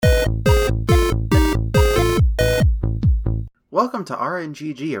Welcome to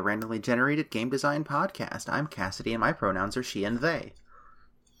RNGG, a randomly generated game design podcast. I'm Cassidy, and my pronouns are she and they.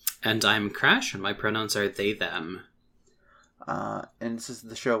 And I'm Crash, and my pronouns are they, them. And this is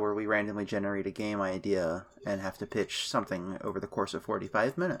the show where we randomly generate a game idea and have to pitch something over the course of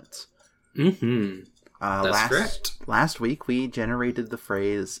 45 minutes. Mm-hmm. That's correct. Last week, we generated the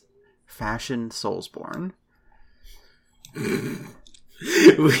phrase, Fashion Soulsborne.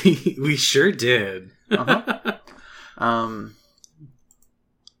 we sure did. Uh-huh.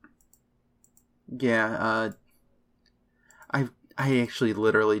 I actually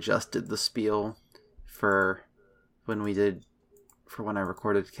literally just did the spiel for when I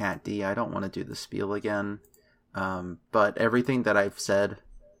recorded Cat D. I don't want to do the spiel again. But everything that I've said,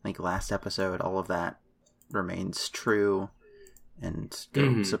 like last episode, all of that remains true, and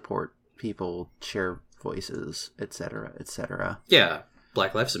go support people, share voices, etc., etc. Yeah,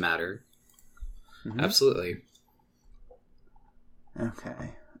 Black Lives Matter. Mm-hmm. Absolutely.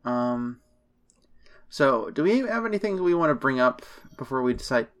 Okay. So, do we have anything we want to bring up before we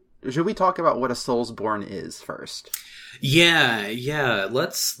decide? Should we talk about what a Soulsborne is first? Yeah.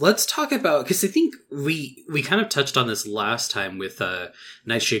 Let's talk about, because I think we kind of touched on this last time with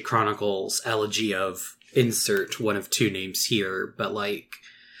Nightshade Chronicles Elegy of insert one of two names here, but like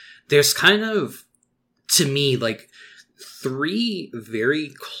there's kind of, to me, like three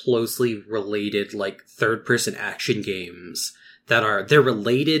very closely related like third-person action games they're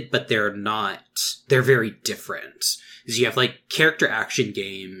related, but they're very different. Because you have like character action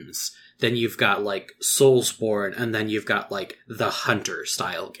games, then you've got like Soulsborne, and then you've got like the Hunter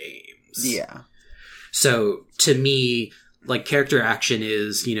style games. Yeah. So to me, like character action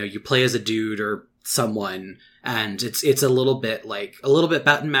is, you play as a dude or someone, and it's a little bit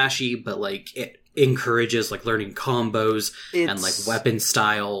button mashy, but like it encourages like learning combos and like weapon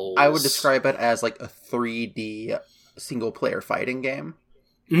styles. I would describe it as like a 3D single player fighting game.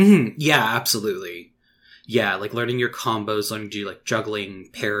 Mm-hmm. Yeah, absolutely. Yeah, like learning your combos, learning to do like juggling,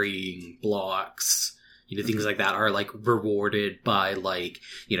 parrying, blocks, things like that are like rewarded by like,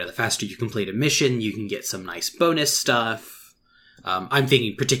 the faster you complete a mission, you can get some nice bonus stuff. I'm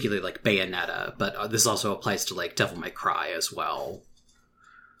thinking particularly like Bayonetta, but this also applies to like Devil May Cry as well.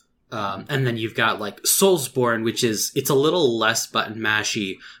 And then you've got like Soulsborne, which it's a little less button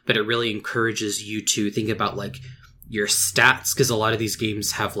mashy, but it really encourages you to think about like your stats, because a lot of these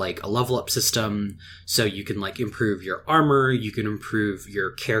games have like a level up system, so you can like improve your armor, you can improve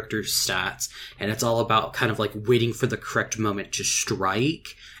your character stats, and it's all about kind of like waiting for the correct moment to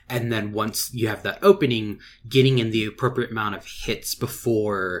strike, and then once you have that opening, getting in the appropriate amount of hits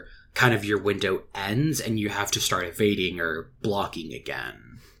before kind of your window ends and you have to start evading or blocking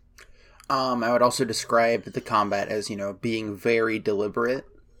again. I would also describe the combat as, being very deliberate.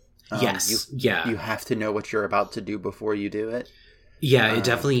 Yes. You have to know what you're about to do before you do it. Yeah, it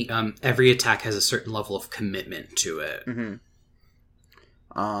definitely, every attack has a certain level of commitment to it. Mm-hmm.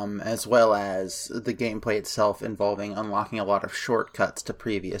 As well as the gameplay itself involving unlocking a lot of shortcuts to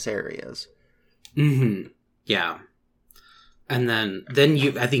previous areas. Mm-hmm. Yeah. And then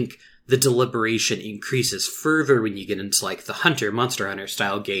I think the deliberation increases further when you get into like the Monster Hunter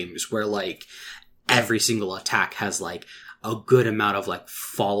style games, where like every single attack has like a good amount of like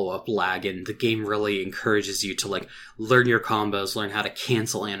follow-up lag, and the game really encourages you to like learn your combos, learn how to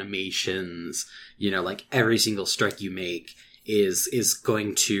cancel animations, like every single strike you make is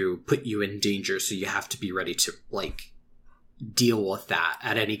going to put you in danger, so you have to be ready to like deal with that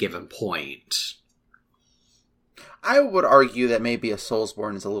at any given point. I would argue that maybe a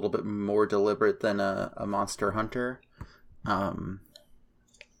Soulsborne is a little bit more deliberate than a Monster Hunter.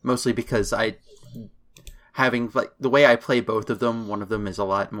 Mostly because having like the way I play both of them, one of them is a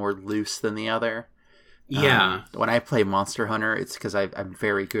lot more loose than the other. Yeah. When I play Monster Hunter, it's because I'm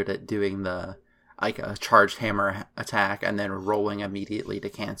very good at doing a charged hammer attack and then rolling immediately to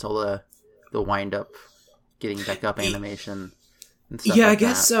cancel the wind up, getting back up animation. And stuff like I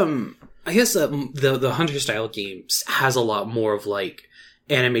guess the Hunter style games has a lot more of like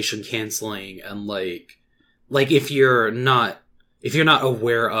animation canceling, and like if you're not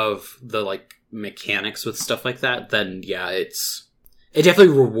aware of the like mechanics with stuff like that, then yeah, it definitely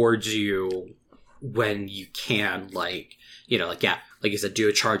rewards you when you can like you said, do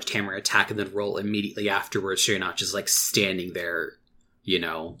a charged hammer attack and then roll immediately afterwards, so you're not just like standing there,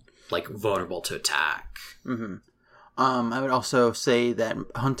 like vulnerable to attack. Mm-hmm. I would also say that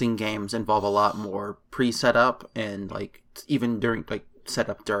hunting games involve a lot more pre-setup and like even during like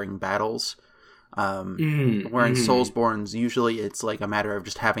setup during battles. Where in Soulsborne's, usually it's like a matter of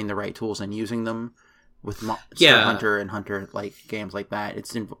just having the right tools and using them. with Monster Yeah. Hunter and Hunter like games like that.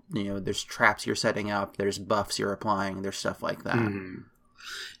 It's there's traps you're setting up, there's buffs you're applying, there's stuff like that. Mhm.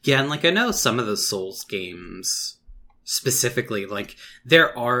 Yeah, and like I know some of the Souls games specifically, like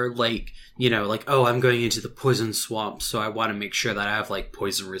there are like, like, oh, I'm going into the poison swamp, so I want to make sure that I have like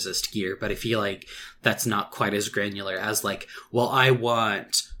poison resist gear, but I feel like that's not quite as granular as like, well, I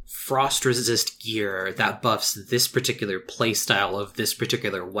want frost resist gear that buffs this particular playstyle of this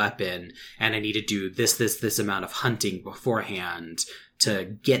particular weapon, and I need to do this amount of hunting beforehand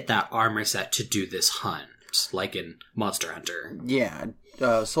to get that armor set to do this hunt, like in Monster Hunter. Yeah,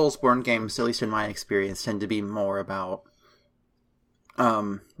 Soulsborne games, at least in my experience, tend to be more about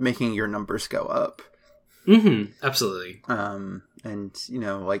making your numbers go up. Mm-hmm, absolutely. And,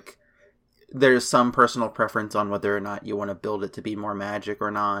 like, there's some personal preference on whether or not you want to build it to be more magic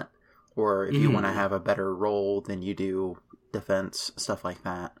or not, or if you want to have a better roll than you do defense, stuff like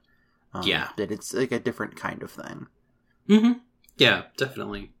that. That it's like a different kind of thing. Mm-hmm. Yeah,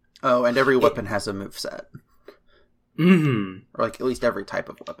 definitely. Oh, and every weapon has a moveset. Mm-hmm. Or, like, at least every type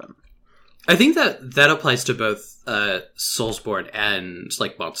of weapon. I think that applies to both Soulsborne and,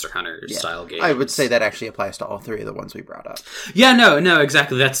 like, Monster Hunter style games. I would say that actually applies to all three of the ones we brought up. Yeah, no,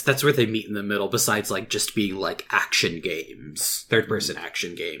 exactly. That's where they meet in the middle, besides, like, just being, like, action games. Third-person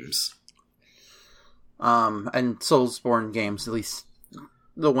action games. And Soulsborne games, at least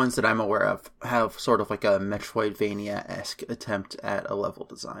the ones that I'm aware of, have sort of like a Metroidvania-esque attempt at a level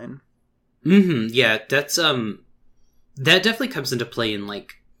design. Mm-hmm, yeah, that's, that definitely comes into play in,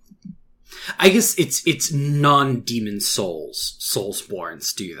 like, I guess it's non-Demon Souls.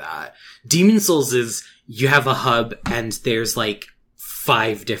 Soulsborns do that. Demon Souls is, you have a hub, and there's, like,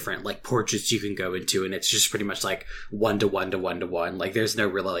 5 different, like, portraits you can go into, and it's just pretty much, like, 1-to-1 to 1-to-1. Like, there's no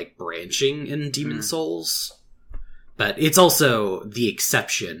really, like, branching in Demon Souls. But it's also the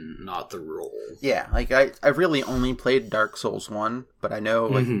exception, not the rule. Yeah, like, I've really only played Dark Souls 1, but I know,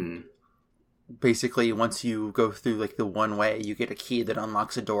 like, basically once you go through, like, the one way, you get a key that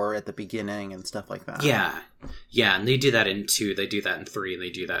unlocks a door at the beginning and stuff like that. Yeah. Yeah, and they do that in 2, they do that in 3, and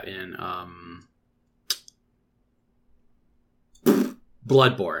they do that in,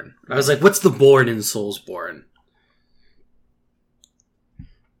 Bloodborne. I was like, what's the Born in Soulsborne?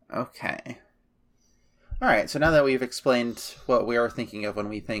 Okay. Alright, so now that we've explained what we are thinking of when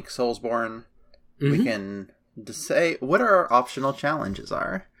we think Soulsborne, we can just say what our optional challenges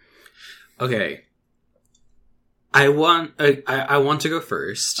are. Okay. I want to go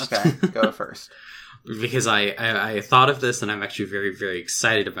first. Okay, go first. Because I thought of this and I'm actually very, very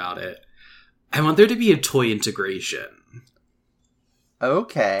excited about it. I want there to be a toy integration.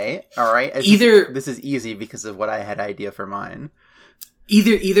 Okay, alright. This is easy because of what I had idea for mine.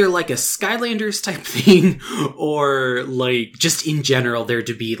 Either like a Skylanders type thing, or like just in general there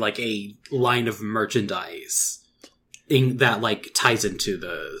to be like a line of merchandise that like ties into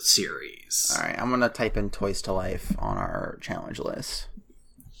the series. Alright, I'm gonna type in Toys to Life on our challenge list.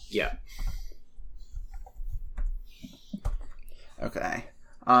 Yeah. Okay.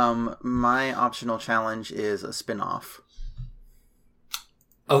 My optional challenge is a spin-off.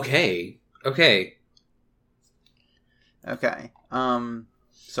 Okay.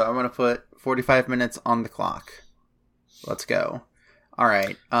 So I'm gonna put 45 minutes on the clock. Let's go.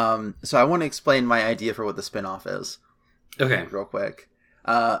 Alright, so I want to explain my idea for what the spin-off is. Okay. Real quick.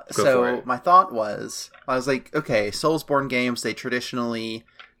 For So it. my thought was, I was like, okay, Soulsborne games, they traditionally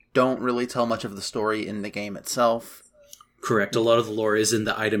don't really tell much of the story in the game itself. Correct. A lot of the lore is in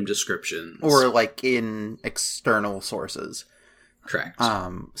the item descriptions. Or, like, in external sources. Correct.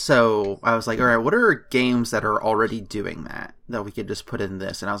 So I was like, all right, what are games that are already doing that we could just put in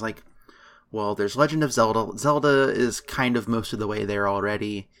this? And I was like, well, there's Legend of Zelda. Zelda is kind of most of the way there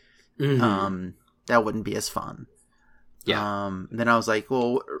already. That wouldn't be as fun. Yeah. Then I was like,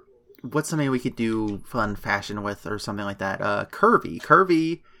 well, what's something we could do fun fashion with or something like that? Kirby.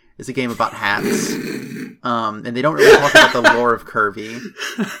 Kirby is a game about hats. And they don't really talk about the lore of Kirby.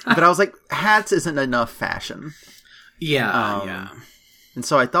 But I was like, hats isn't enough fashion. Yeah. And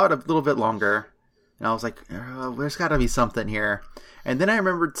so I thought a little bit longer, and I was like, there's got to be something here. And then I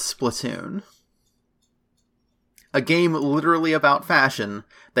remembered Splatoon. A game literally about fashion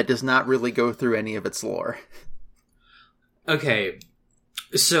that does not really go through any of its lore. Okay.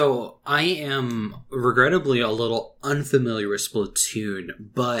 So I am regrettably a little unfamiliar with Splatoon,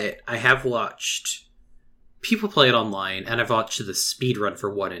 but I have watched people play it online, and I've watched the speedrun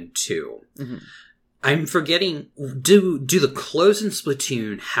for 1 and 2. Mm-hmm. I'm forgetting, do the clothes in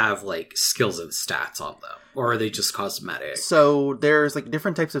Splatoon have, like, skills and stats on them? Or are they just cosmetic? So there's, like,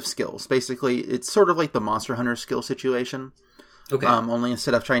 different types of skills. Basically, it's sort of like the Monster Hunter skill situation. Okay. Only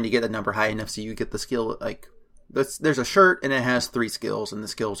instead of trying to get a number high enough so you get the skill, like, there's a shirt and it has 3 skills, and the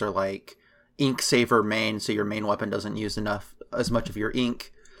skills are like ink saver main, so your main weapon doesn't use as much of your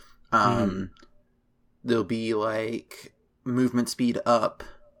ink. There'll be like movement speed up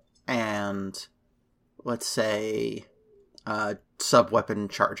and, let's say, sub-weapon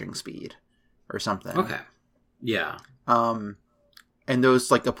charging speed or something. Okay. Yeah. And those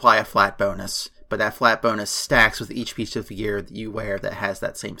like apply a flat bonus, but that flat bonus stacks with each piece of gear that you wear that has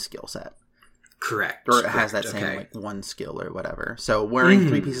that same skill set. Correct. Or it has that same like 1 skill or whatever. So wearing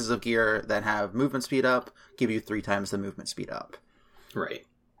 3 pieces of gear that have movement speed up give you 3 times the movement speed up. Right.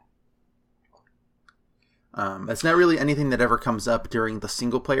 It's not really anything that ever comes up during the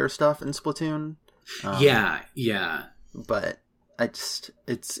single player stuff in Splatoon. Yeah. But it's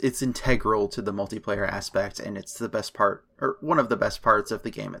integral to the multiplayer aspect, and it's the best part, or one of the best parts of the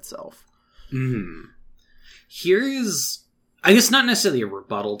game itself. Here's, I guess, not necessarily a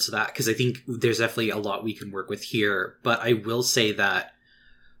rebuttal to that, because I think there's definitely a lot we can work with here, but I will say that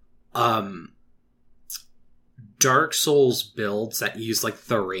Dark Souls builds that use like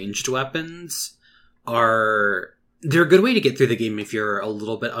the ranged weapons they're a good way to get through the game if you're a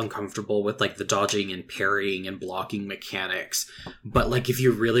little bit uncomfortable with like the dodging and parrying and blocking mechanics. But like if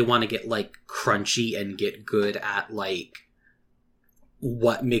you really want to get like crunchy and get good at like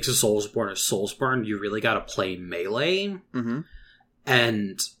what makes a Soulsborne, you really got to play melee.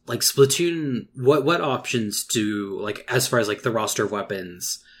 And like Splatoon, what options do, like, as far as like the roster of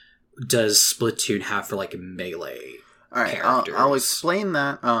weapons, does Splatoon have for like melee? All right, I'll explain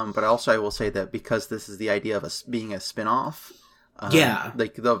that, but also I will say that because this is the idea of being a spin-off,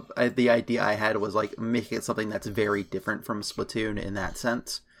 like the idea I had was like make it something that's very different from Splatoon in that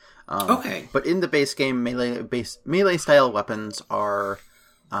sense. Okay, but in the base game, melee style weapons are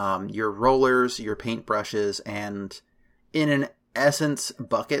your rollers, your paintbrushes, and in an essence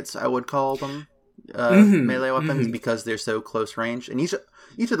buckets, I would call them melee weapons because they're so close range, and each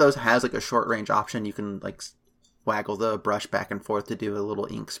of those has like a short range option. You can like waggle the brush back and forth to do a little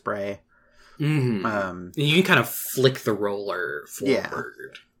ink spray. You can kind of flick the roller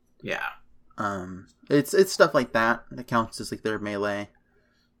forward. Yeah. It's stuff like that counts as like their melee.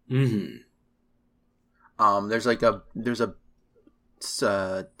 There's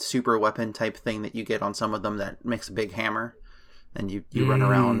a super weapon type thing that you get on some of them that makes a big hammer, and you run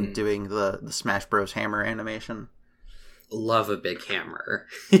around doing the Smash Bros. Hammer animation. Love a big hammer.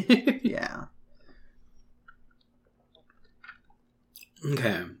 Yeah.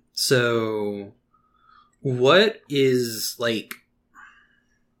 Okay, so what is the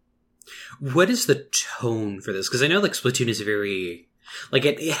tone for this? Because I know like Splatoon is very, like,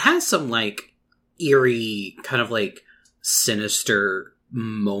 it has some like eerie kind of like sinister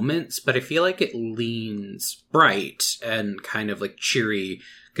moments, but I feel like it leans bright and kind of like cheery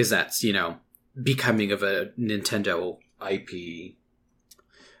because that's, you know, becoming of a Nintendo IP.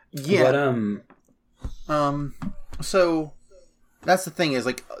 Yeah. But, so that's the thing is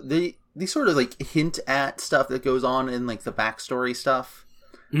like they sort of like hint at stuff that goes on in like the backstory stuff,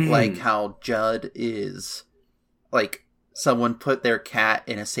 like how Judd is like someone put their cat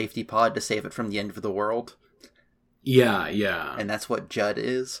in a safety pod to save it from the end of the world. Yeah, and that's what Judd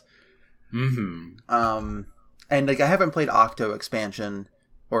is. And like I haven't played Octo expansion,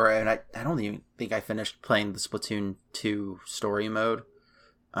 and I don't even think I finished playing the Splatoon 2 story mode.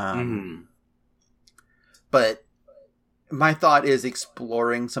 But my thought is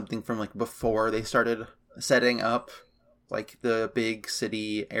exploring something from like before they started setting up like the big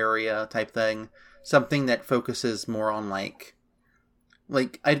city area type thing. Something that focuses more on like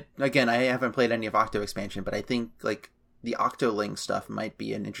I haven't played any of Octo expansion, but I think like the Octoling stuff might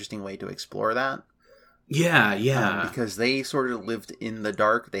be an interesting way to explore that. Yeah. Because they sort of lived in the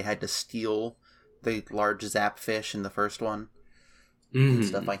dark. They had to steal the large zap fish in the first one. And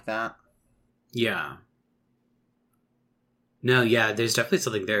stuff like that. Yeah. No, yeah, there's definitely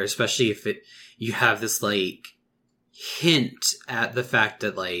something there, especially if you have this, like, hint at the fact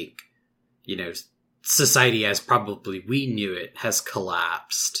that, like, you know, society as probably we knew it has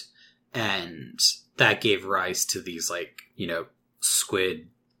collapsed, and that gave rise to these, like, you know, squid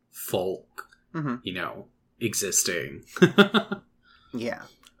folk, you know, existing. Yeah.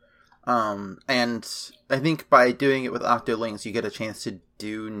 And I think by doing it with Octolings, you get a chance to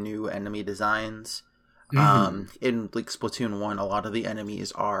do new enemy designs. In like Splatoon 1, a lot of the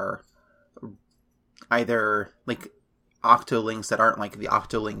enemies are either like Octolings that aren't like the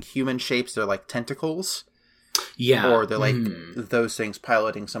Octoling human shapes, they're like tentacles. Yeah. Or they're like those things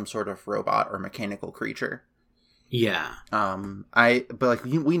piloting some sort of robot or mechanical creature. Yeah. But like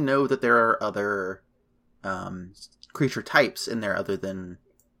we know that there are other creature types in there other than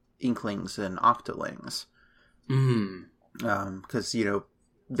Inklings and Octolings. Because,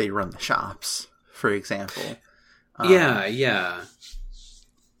 they run the shops, for example. Yeah.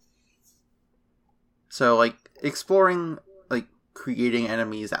 So, like, exploring, like, creating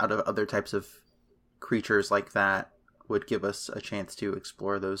enemies out of other types of creatures like that would give us a chance to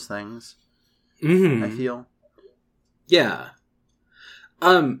explore those things, I feel. Yeah.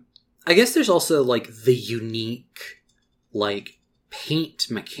 I guess there's also, like, the unique, like,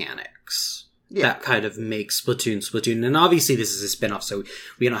 paint mechanics that kind of make Splatoon. And obviously this is a spin-off, so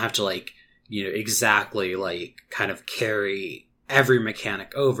we don't have to, like, exactly, like, kind of carry every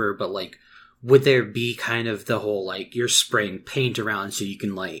mechanic over, but, like, would there be kind of the whole, like, you're spraying paint around so you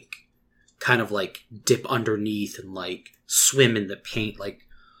can, like, kind of, like, dip underneath and, like, swim in the paint, like...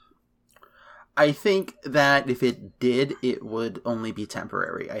 I think that if it did, it would only be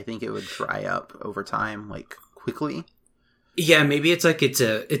temporary. I think it would dry up over time, like, quickly. Yeah, maybe it's like it's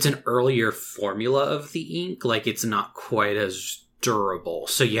an earlier formula of the ink, like, it's not quite as durable,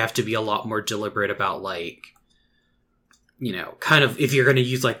 so you have to be a lot more deliberate about, like, kind of, if you're going to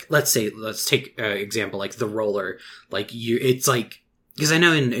use, like, let's take an example, like, the roller, like, it's like, because I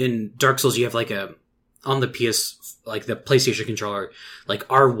know in Dark Souls you have, like, on the PS, like, the PlayStation controller, like,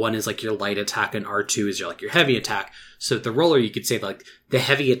 R1 is, like, your light attack, and R2 is your heavy attack. So the roller, you could say, like, the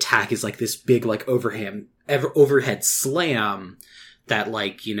heavy attack is, like, this big, like, overhead slam that,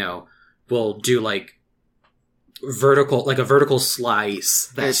 like, will do, like, a vertical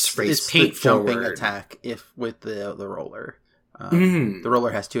slice that sprays paint forward. Jumping attack with the roller. The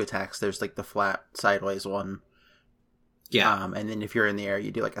roller has 2 attacks. There's, like, the flat sideways one. Yeah. And then if you're in the air,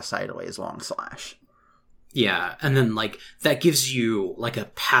 you do, like, a sideways long slash. Yeah, and then, like, that gives you, like, a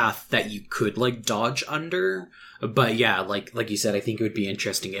path that you could, like, dodge under. But yeah, like you said, I think it would be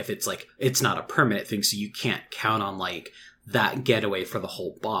interesting if it's, like, it's not a permanent thing, so you can't count on, like, that getaway for the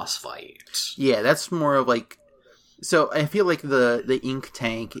whole boss fight. Yeah, that's more of, like... So I feel like the ink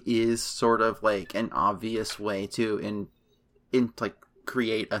tank is sort of, like, an obvious way to, like,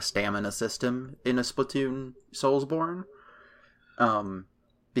 create a stamina system in a Splatoon Soulsborne.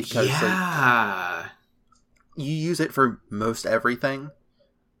 Because, like... You use it for most everything.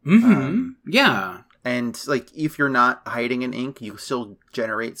 Yeah. And, like, if you're not hiding in ink, you still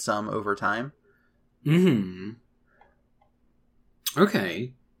generate some over time.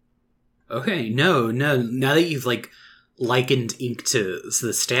 Okay. No. Now that you've, like, likened ink to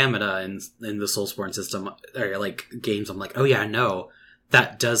the stamina in the Soulsborne system, or, like, games, I'm like, oh yeah, no.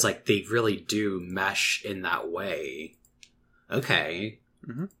 That does, like, they really do mesh in that way. Okay.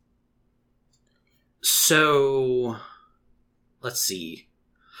 So, let's see.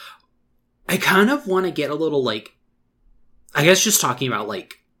 I kind of want to get a little, like, I guess just talking about,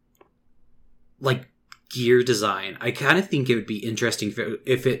 like gear design. I kind of think it would be interesting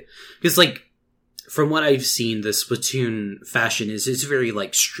if it, because, like, from what I've seen, the Splatoon fashion is very,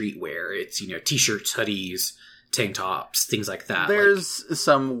 like, streetwear. It's, t-shirts, hoodies, tank tops, things like that. There's, like,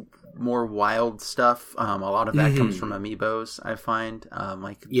 some more wild stuff. A lot of that comes from amiibos, I find.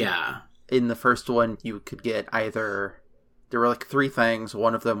 Yeah. In the first one, you could get either... There were, like, 3 things.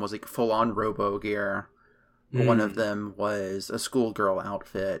 One of them was, like, full-on robo gear. One of them was a schoolgirl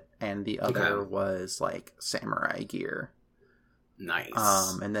outfit. And the other was, like, samurai gear. Nice.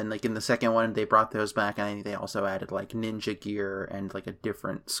 And then, like, in the second one, they brought those back. And I think they also added, like, ninja gear and, like, a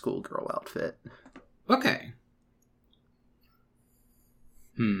different schoolgirl outfit. Okay.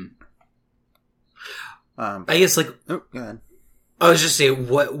 I guess, like... Oh, go ahead. I was just saying,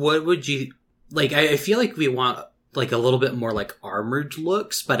 what would you... Like, I feel like we want, like, a little bit more, like, armored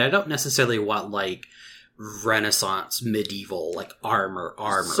looks, but I don't necessarily want, like, Renaissance, medieval, like, armor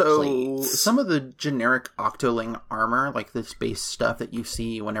plates. Some of the generic Octoling armor, like, this base stuff that you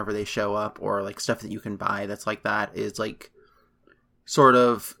see whenever they show up, or, like, stuff that you can buy that's like that, is, like, sort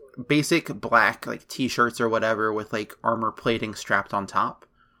of basic black, like, t-shirts or whatever with, like, armor plating strapped on top.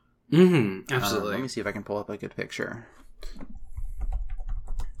 Absolutely. Let me see if I can pull up a good picture.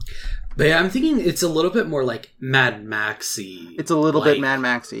 But yeah, I'm thinking it's a little bit more like Mad Maxy. It's a little bit Mad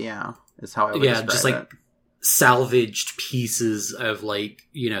Maxy, yeah. Is how I would describe just like salvaged pieces of, like,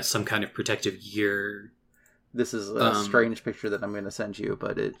 some kind of protective gear. This is a strange picture that I'm going to send you,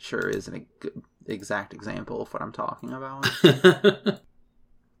 but it sure is an exact example of what I'm talking about.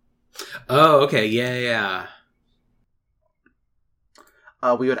 Oh, okay, yeah.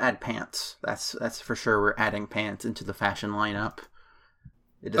 We would add pants. That's for sure. We're adding pants into the fashion lineup.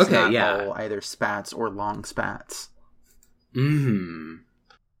 It is not all either spats or long spats.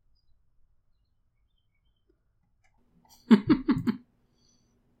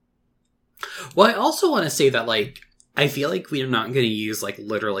 Well, I also want to say that, like, I feel like we're not going to use, like,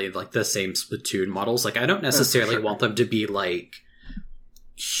 literally, like, the same Splatoon models. Like, I don't necessarily want them to be, like,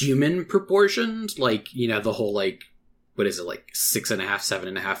 human proportioned. Like, you know, the whole, like, what is it, like, 6.5,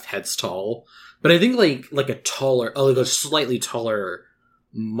 7.5 heads tall. But I think, like a taller, like, a slightly taller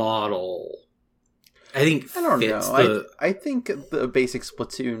model, I think I don't fits know. I think the basic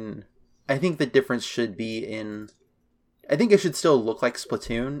Splatoon, I think the difference should be in, I think it should still look like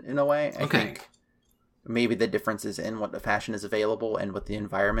Splatoon in a way. I think maybe the difference is in what the fashion is available and what the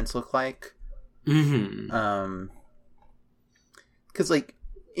environments look like. Mm-hmm. Because, like,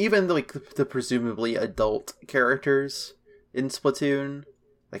 even, like, the presumably adult characters in Splatoon,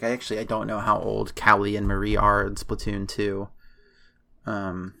 like, I don't know how old Callie and Marie are in Splatoon 2.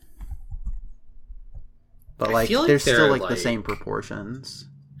 But, like, they're still, like, the same proportions.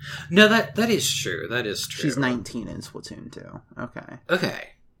 No, that is true. That is true. She's 19 in Splatoon 2. Okay. Okay.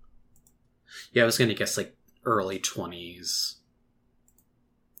 Yeah, I was gonna guess, like, early 20s.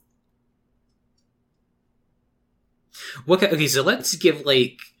 Okay, so let's give,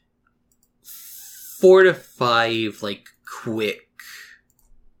 like, 4 to 5, like, quick,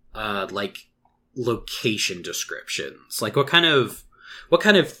 like, location descriptions. Like, what kind of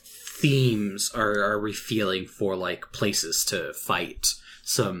themes are we feeling for, like, places to fight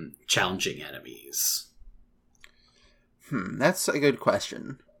some challenging enemies? That's a good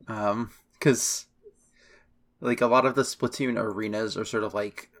question. Because, like, a lot of the Splatoon arenas are sort of,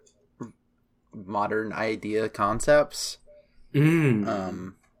 like, modern idea concepts.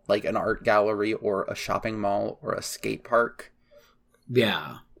 Like an art gallery or a shopping mall or a skate park.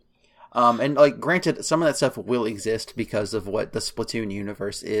 Yeah. And, like, granted, some of that stuff will exist because of what the Splatoon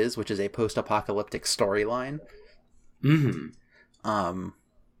universe is, which is a post-apocalyptic storyline.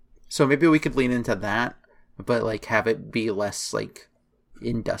 So maybe we could lean into that, but, like, have it be less, like,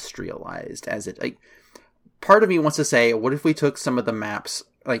 industrialized as it, like, part of me wants to say, what if we took some of the maps,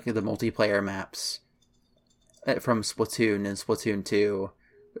 like the multiplayer maps from Splatoon and Splatoon 2,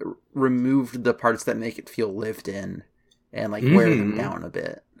 removed the parts that make it feel lived in and, like, wear them down a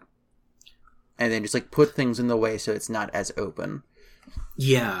bit, and then just, like, put things in the way so it's not as open.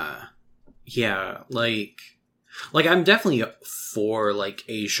 Yeah, like I'm definitely for, like,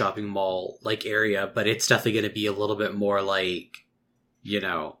 a shopping mall, like, area, but it's definitely going to be a little bit more, like, you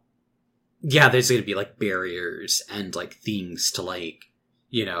know, yeah, there's going to be, like, barriers and, like, things to, like,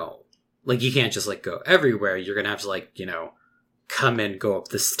 you know, like, you can't just, like, go everywhere. You're going to have to, like, you know, come in, go up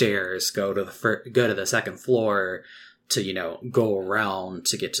the stairs, go to the second floor to, you know, go around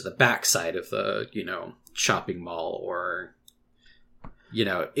to get to the backside of the, you know, shopping mall, or, you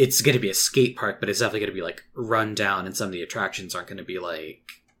know, it's going to be a skate park, but it's definitely going to be, like, run down, and some of the attractions aren't going to be,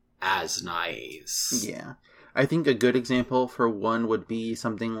 like, as nice. Yeah. I think a good example for one would be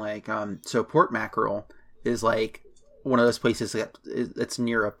something like, so Port Mackerel is, like, one of those places that's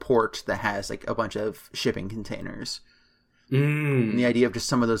near a port that has, like, a bunch of shipping containers. And the idea of just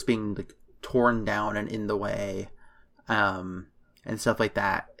some of those being, like, torn down and in the way, and stuff like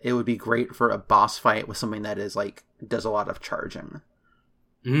that. It would be great for a boss fight with something that is, like, does a lot of charging.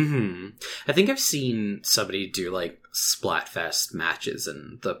 I think I've seen somebody do, like, Splatfest matches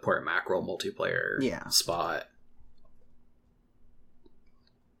in the Port Mackerel multiplayer spot.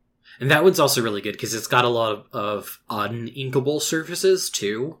 And that one's also really good because it's got a lot of uninkable surfaces,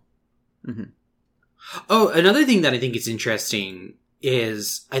 too. Oh, another thing that I think is interesting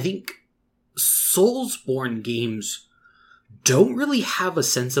is I think Soulsborne games don't really have a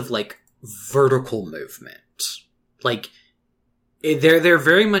sense of, like, vertical movement. Like, they're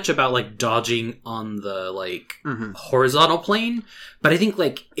very much about, like, dodging on the, like, horizontal plane, but I think,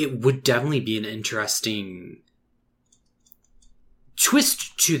 like, it would definitely be an interesting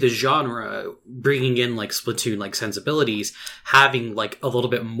twist to the genre, bringing in, like, Splatoon, like, sensibilities, having, like, a little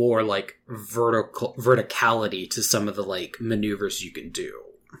bit more, like, verticality to some of the, like, maneuvers you can do.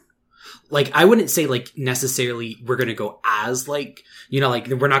 Like, I wouldn't say, like, necessarily we're gonna go as, like, you know, like,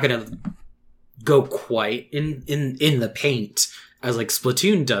 we're not gonna go quite in the paint as, like,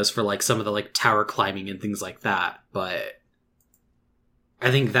 Splatoon does for, like, some of the, like, tower climbing and things like that, but I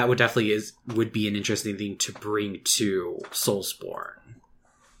think that would definitely would be an interesting thing to bring to Soulsborne.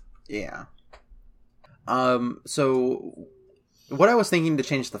 Yeah. So what I was thinking to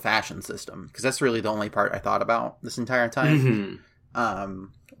change the fashion system, because that's really the only part I thought about this entire time,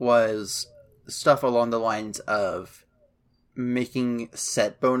 was stuff along the lines of making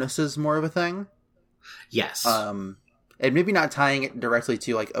set bonuses more of a thing. Yes. And maybe not tying it directly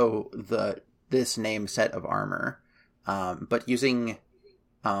to, like, this name set of armor, but using,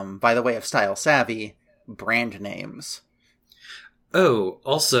 by the way of Style Savvy, brand names. Oh,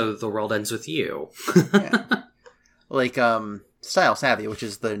 also The World Ends With You. Yeah. like Style Savvy, which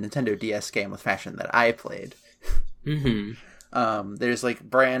is the Nintendo DS game with fashion that I played. There's like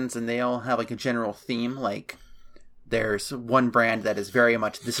brands, and they all have like a general theme. Like there's one brand that is very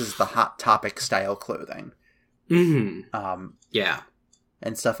much, this is the Hot Topic style clothing. Yeah,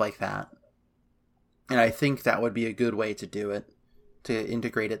 and stuff like that. And I think that would be a good way to do it, to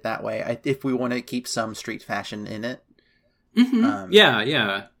integrate it that way. If we want to keep some street fashion in it.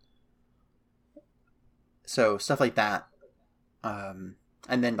 Yeah. So stuff like that. And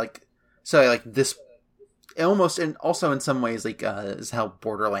then like, so like this almost, and also in some ways like is how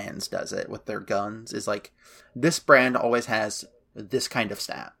Borderlands does it with their guns, is like this brand always has this kind of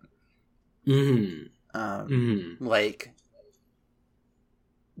stat. Like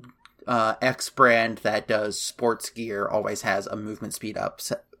X brand that does sports gear always has a movement speed up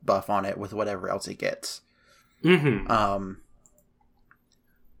buff on it with whatever else it gets.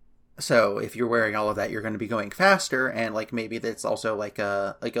 So if you're wearing all of that, you're going to be going faster, and like maybe that's also like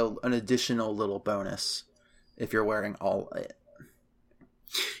an additional little bonus if you're wearing all of it.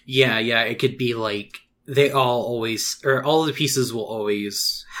 Yeah, it could be like they all always, or all of the pieces will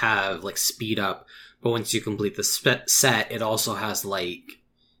always have like speed up, but once you complete the set, it also has like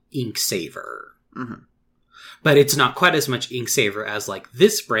ink saver. But it's not quite as much ink saver as like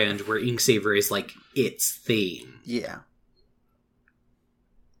this brand, where ink saver is like its thing. Yeah.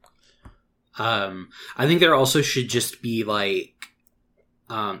 I think there also should just be like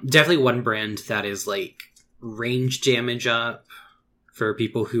definitely one brand that is like range damage up for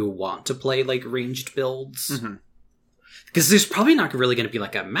people who want to play like ranged builds. Because there's probably not really going to be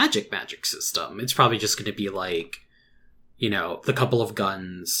like a magic system. It's probably just going to be like, you know, the couple of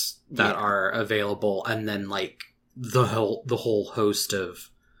guns that are available, and then like the whole host of,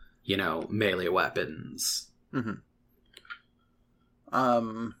 you know, melee weapons.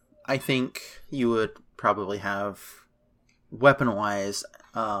 I think you would probably have weapon-wise.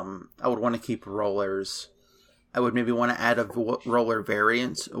 I would want to keep rollers. I would maybe want to add a roller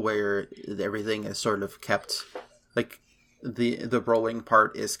variant where everything is sort of kept, like the rolling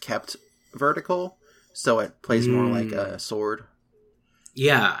part is kept vertical, so it plays more like a sword.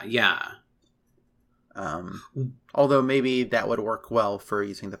 Yeah. Although maybe that would work well for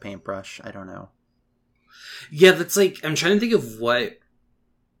using the paintbrush. I don't know. Yeah, that's like, I'm trying to think of what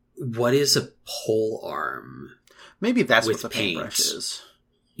is a pole arm. Maybe that's with what the paint. paintbrush is.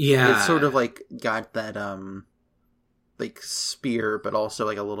 Yeah. It's sort of like got that like spear, but also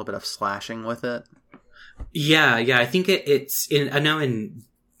like a little bit of slashing with it. Yeah. I think it's in. I know in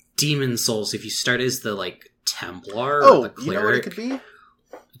Demon Souls, if you start as the like Templar, or the cleric, you know what it could be?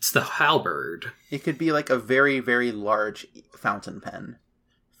 It's the halberd. It could be like a very, very large fountain pen.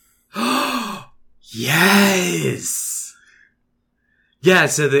 Yes. Yeah.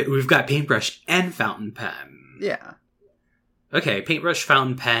 So that we've got paintbrush and fountain pen. Yeah. Okay, paintbrush,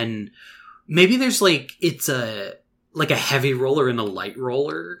 fountain pen. Maybe there's like, it's a heavy roller and a light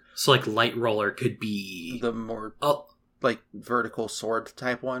roller. So like light roller could be the more like vertical sword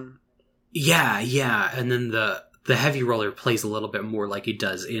type one. Yeah. And then the heavy roller plays a little bit more like it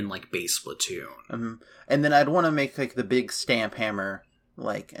does in like base Splatoon. And then I'd want to make like the big stamp hammer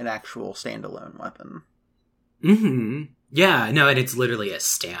like an actual standalone weapon. Yeah, no, and it's literally a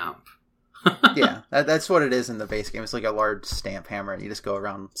stamp. Yeah, that's what it is in the base game. It's like a large stamp hammer, and you just go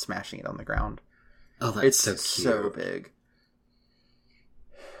around smashing it on the ground. Oh, that's so cute. So big.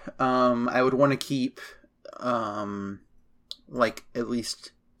 I would want to keep, like, at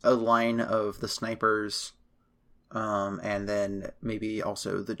least a line of the snipers, and then maybe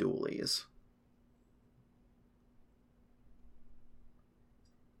also the dualies.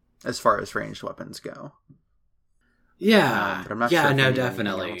 As far as ranged weapons go. Yeah. But I'm not sure if no,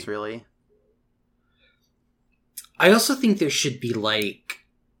 definitely. Else, really. I also think there should be like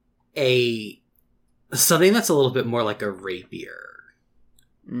something that's a little bit more like a rapier.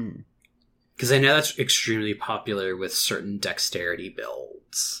 Because I know that's extremely popular with certain dexterity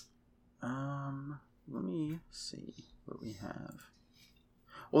builds. Let me see what we have.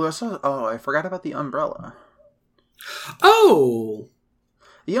 Well, there's also, I forgot about the umbrella. Oh!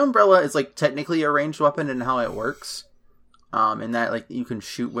 The umbrella is like technically a ranged weapon in how it works. In that, like, you can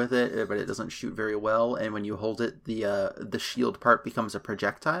shoot with it, but it doesn't shoot very well. And when you hold it, the shield part becomes a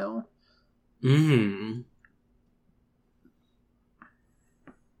projectile. No,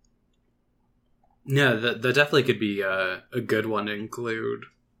 that definitely could be a good one to include.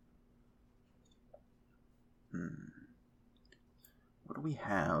 What do we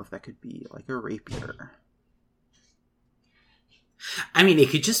have that could be like a rapier? I mean,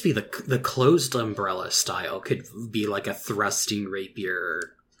 it could just be the closed umbrella style. Could be like a thrusting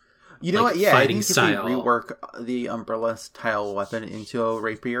rapier. You know like, what? Yeah, I fighting think style. if we rework the umbrella style weapon into a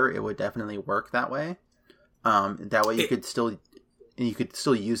rapier, it would definitely work that way. That way you could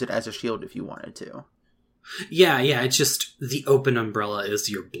still use it as a shield if you wanted to. Yeah, it's just the open umbrella is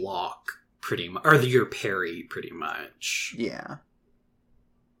your block, pretty much, or your parry, pretty much. Yeah.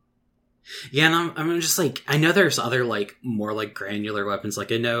 Yeah, and I'm just like, I know there's other, like, more, like, granular weapons.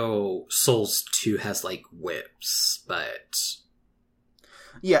 Like, I know Souls 2 has, like, whips, but...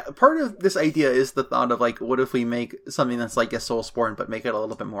 Yeah, part of this idea is the thought of, like, what if we make something that's like a Soulsborne, but make it a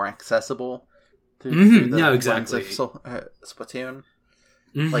little bit more accessible through the no, exactly. lens of Splatoon.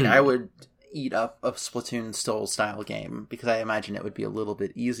 Mm-hmm. Like, I would eat up a Splatoon Souls-style game, because I imagine it would be a little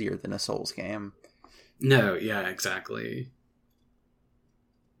bit easier than a Souls game. No, yeah, exactly.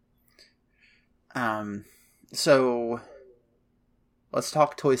 So let's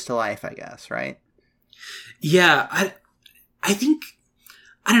talk Toys to Life, I guess, right? Yeah, I think,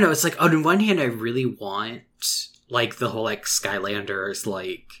 I don't know, it's like, on one hand, I really want, like, the whole, like, Skylanders,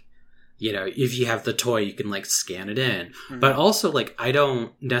 like, you know, if you have the toy, you can, like, scan it in. Mm-hmm. But also, like, I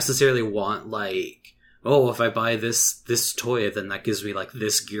don't necessarily want, like, oh, if I buy this toy, then that gives me, like,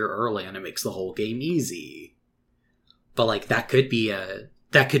 this gear early, and it makes the whole game easy. But, like, that could be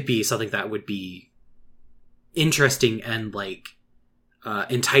something that would be interesting and, like,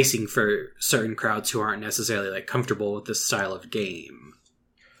 enticing for certain crowds who aren't necessarily, like, comfortable with this style of game.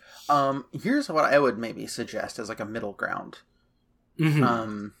 Here's what I would maybe suggest as, like, a middle ground.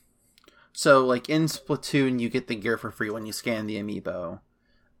 Mm-hmm. So, like, in Splatoon, you get the gear for free when you scan the amiibo.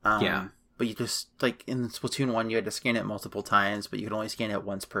 Yeah. But you just, like, in Splatoon 1, you had to scan it multiple times, but you could only scan it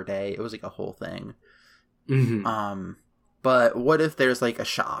once per day. It was, like, a whole thing. Mm-hmm. But what if there's, like, a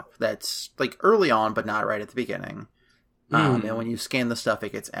shop that's, like, early on, but not right at the beginning? And when you scan the stuff,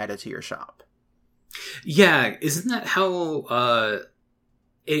 it gets added to your shop. Yeah, isn't that how,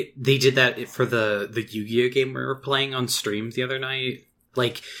 they did that for the Yu-Gi-Oh game we were playing on stream the other night?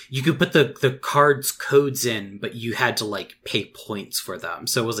 Like, you could put the cards' codes in, but you had to, like, pay points for them,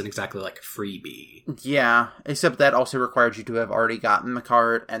 so it wasn't exactly like a freebie. Yeah, except that also required you to have already gotten the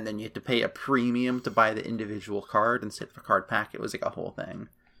card, and then you had to pay a premium to buy the individual card instead of a card pack. It was, like, a whole thing.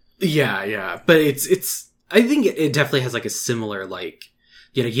 Yeah, but it's I think it definitely has, like, a similar, like,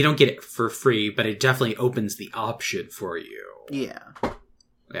 you know, you don't get it for free, but it definitely opens the option for you. Yeah.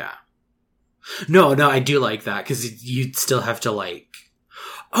 Yeah. No, I do like that, because you'd still have to, like...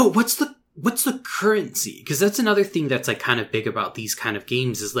 Oh, what's the currency? Because that's another thing that's, like, kind of big about these kind of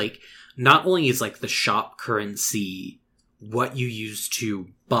games is, like, not only is, like, the shop currency what you use to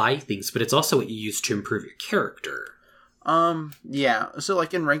buy things, but it's also what you use to improve your character. Yeah. So,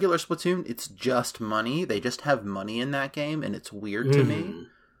 like, in regular Splatoon, it's just money. They just have money in that game, and it's weird to me.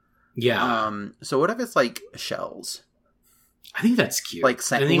 Yeah. So what if it's, like, shells? I think that's cute. Like,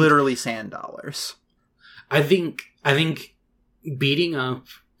 literally sand dollars. I think beating up,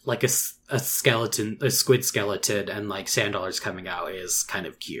 like, a squid skeleton, and, like, sand dollars coming out is kind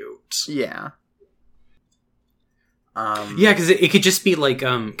of cute. Yeah. Yeah, because it could just be, like,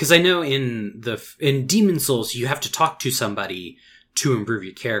 because I know in Demon Souls, you have to talk to somebody to improve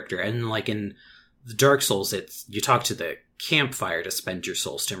your character, and, like, in the Dark Souls, you talk to the campfire to spend your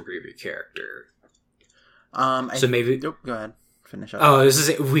souls to improve your character. Maybe... go ahead. Finish up. Oh,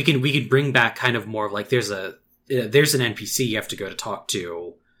 we could bring back kind of more of, like, there's an NPC you have to go to talk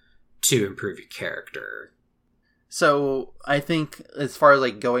to improve your character. So, I think, as far as,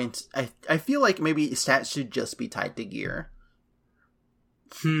 like, going to... I feel like maybe stats should just be tied to gear.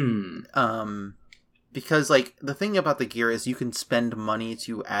 Because, like, the thing about the gear is you can spend money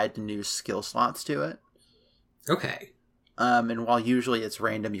to add new skill slots to it. Okay. And while usually it's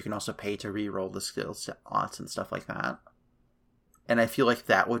random, you can also pay to re-roll the skill slots and stuff like that. And I feel like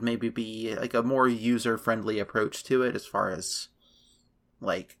that would maybe be, like, a more user-friendly approach to it as far as,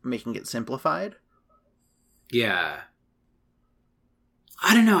 like, making it simplified. Yeah.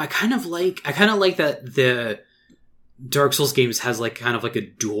 I don't know, I kind of like that the Dark Souls games has, like, kind of like a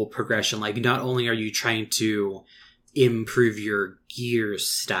dual progression. Like, not only are you trying to improve your gear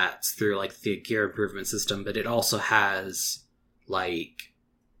stats through, like, the gear improvement system, but it also has, like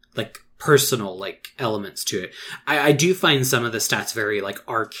personal, like, elements to it. I do find some of the stats very, like,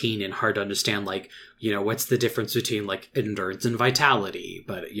 arcane and hard to understand, like, you know, what's the difference between, like, endurance and vitality,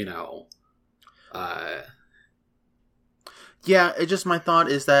 but, you know, Yeah, my thought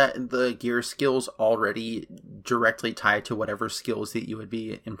is that the gear skills already directly tie to whatever skills that you would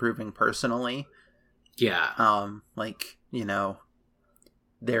be improving personally. Yeah. Like, you know,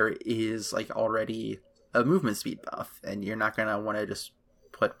 there is, like, already a movement speed buff, and you're not gonna want to just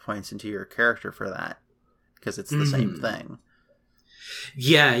put points into your character for that, because it's the same thing.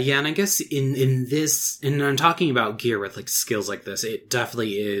 Yeah, yeah, and I guess in this, and I'm talking about gear with like skills like this, it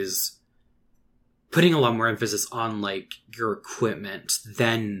definitely is putting a lot more emphasis on like your equipment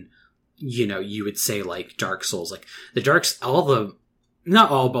than, you know, you would say like Dark Souls. Like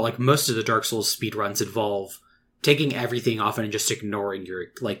not all, but like most of the Dark Souls speedruns involve taking everything off and just ignoring your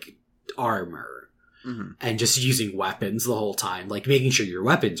like armor. Mm-hmm. And just using weapons the whole time, like making sure your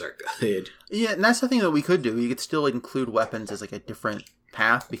weapons are good. Yeah, and that's the thing that we could do. You could still include weapons as like a different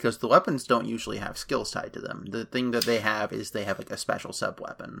path, because the weapons don't usually have skills tied to them. The thing that they have is they have like a special sub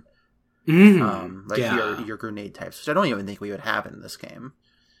weapon, your grenade types, which I don't even think we would have in this game.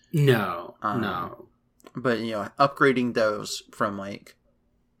 No. But you know, upgrading those from like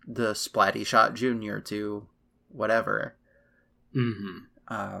the Splatty Shot Junior to whatever.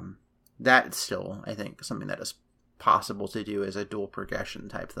 That's still, I think, something that is possible to do as a dual progression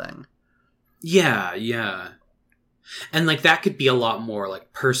type thing. Yeah, yeah. And, like, that could be a lot more,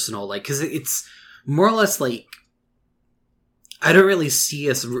 like, personal, like, because it's more or less, like, I don't really see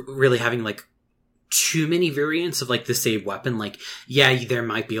us really having, like, too many variants of, like, the same weapon. Like, yeah, there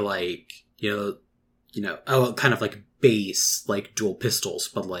might be, like, you know, kind of, like, base, like, dual pistols,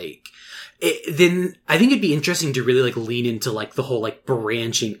 but, like, then I think it'd be interesting to really like lean into like the whole like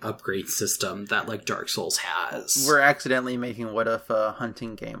branching upgrade system that like Dark Souls has. We're accidentally making what if a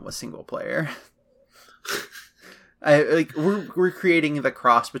hunting game was single player. We're creating the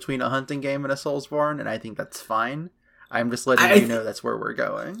cross between a hunting game and a Soulsborne, and I think that's fine. I'm just letting you know that's where we're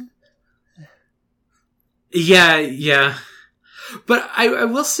going. Yeah. But I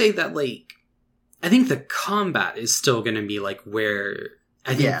will say that like I think the combat is still going to be like where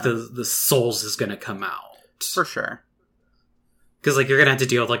I think the Souls is going to come out. For sure. Because, like, you're going to have to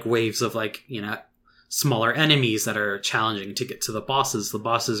deal with, like, waves of, like, you know, smaller enemies that are challenging to get to the bosses. The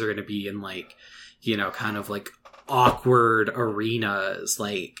bosses are going to be in, like, you know, kind of, like, awkward arenas.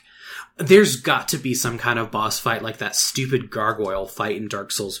 Like, there's got to be some kind of boss fight, like that stupid gargoyle fight in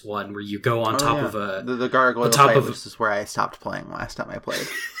Dark Souls 1, where you go on top of a... The gargoyle fight, this is where I stopped playing last time I played.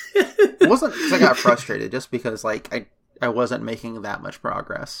 It wasn't because I got frustrated, just because, like, I wasn't making that much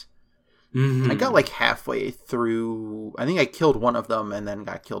progress. Mm-hmm. I got like halfway through. I think I killed one of them and then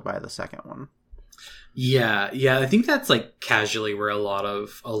got killed by the second one. Yeah. I think that's like casually where a lot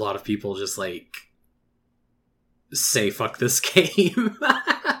of people just like say fuck this game.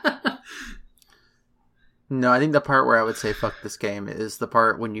 No, I think the part where I would say fuck this game is the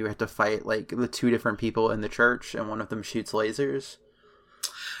part when you have to fight like the two different people in the church and one of them shoots lasers.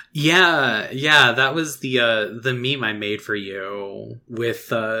 Yeah, that was the meme I made for you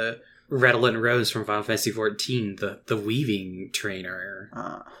with Redolent Rose from Final Fantasy XIV, the weaving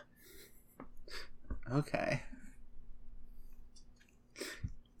trainer. Okay.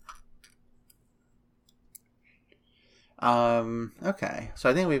 Okay. So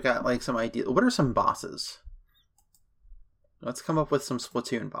I think we've got like some ideas. What are some bosses? Let's come up with some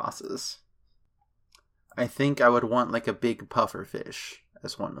Splatoon bosses. I think I would want like a big puffer fish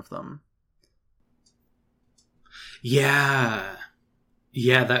as one of them. Yeah,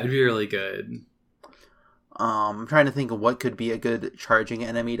 that would be really good. I'm trying to think of what could be a good charging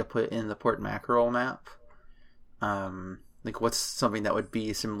enemy to put in the Port Mackerel map. Like what's something that would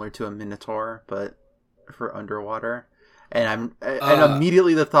be similar to a Minotaur, but for underwater. And and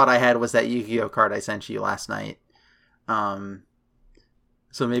immediately the thought I had was that Yu-Gi-Oh card I sent you last night.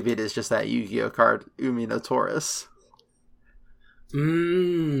 So maybe it is just that Yu-Gi-Oh card, Uminotaurus.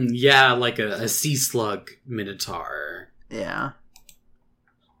 Yeah, like a sea slug Minotaur. Yeah.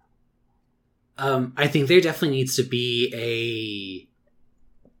 I think there definitely needs to be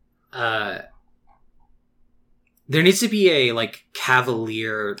there needs to be a, like,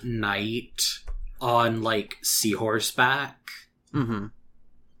 Cavalier Knight on, like, Seahorseback. Mm-hmm.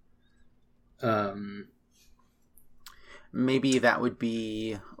 Maybe that would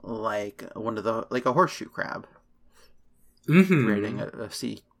be, like, one of the, like, a horseshoe crab. Mm-hmm. Raiding a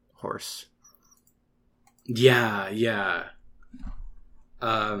seahorse. Yeah.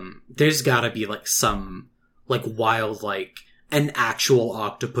 There's gotta be, like, some, like, wild, like, an actual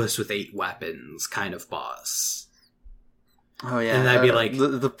octopus with 8 weapons kind of boss. Oh, yeah. And that'd be, like...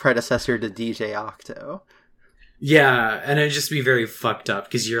 The predecessor to DJ Octo. Yeah, and it'd just be very fucked up,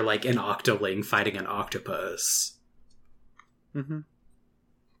 because you're, like, an octoling fighting an octopus. Mm-hmm.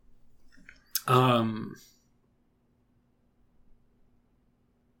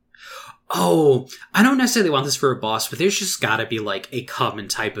 Oh, I don't necessarily want this for a boss, but there's just gotta be, like, a common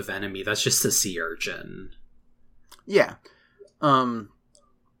type of enemy. That's just a sea urchin. Yeah. I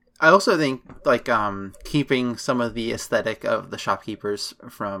also think, like, keeping some of the aesthetic of the shopkeepers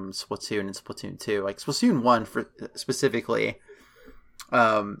from Splatoon and Splatoon 2, like, Splatoon 1 specifically,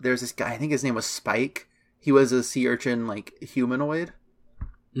 There's this guy, I think his name was Spike. He was a sea urchin, like, humanoid.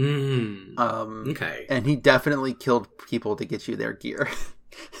 Okay. And he definitely killed people to get you their gear.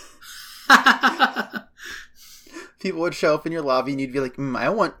 People would show up in your lobby and you'd be like, I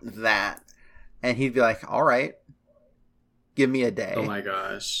want that. And he'd be like, all right, give me a day. Oh my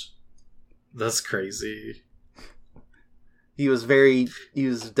gosh. That's crazy. He lived in,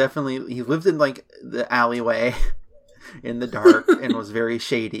 like, the alleyway in the dark and was very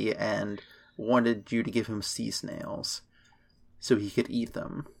shady and wanted you to give him sea snails so he could eat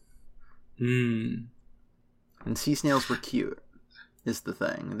them. And sea snails were cute, is the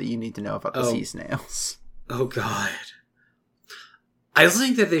thing that you need to know about the sea snails. Oh god. I also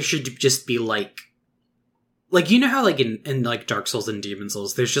think that there should just be like, you know how, like, in like Dark Souls and Demon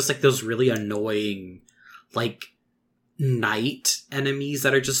Souls, there's just, like, those really annoying, like, night enemies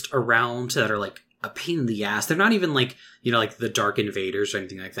that are just around that are, like, a pain in the ass. They're not even, like, you know, like the Dark Invaders or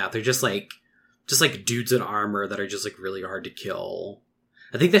anything like that. They're just like dudes in armor that are just, like, really hard to kill.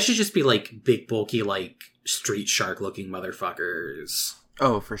 I think that should just be, like, big, bulky, like, street shark looking motherfuckers.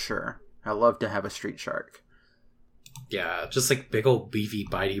 Oh, for sure. I love to have a street shark. Yeah, just, like, big old beefy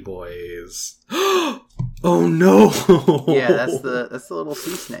bitey boys. Oh no! Yeah, that's the little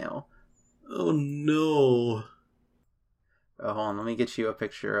sea snail. Oh no! Oh, hold on, let me get you a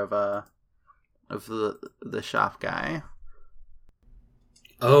picture of the shop guy.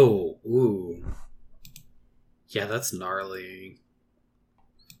 Oh, ooh. Yeah, that's gnarly.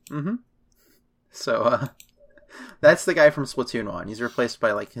 Mm-hmm. So, that's the guy from Splatoon 1. He's replaced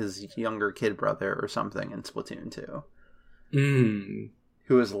by, like, his younger kid brother or something in Splatoon 2.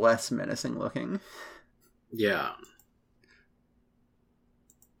 Who is less menacing looking. Yeah.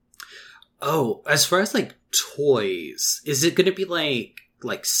 Oh, as far as, like, toys, is it gonna be,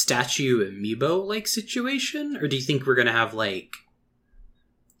 like statue amiibo, like, situation? Or do you think we're gonna have, like,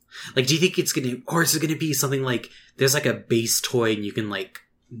 do you think it's gonna, or is it gonna be something like, there's, like, a base toy and you can, like,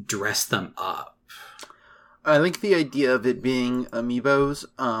 dress them up? I think the idea of it being amiibos,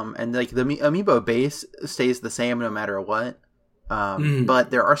 and, like, the amiibo base stays the same no matter what.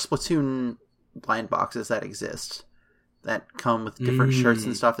 But there are Splatoon blind boxes that exist that come with different shirts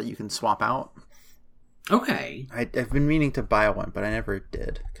and stuff that you can swap out. Okay. I've been meaning to buy one, but I never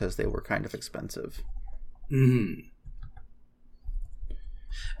did because they were kind of expensive. But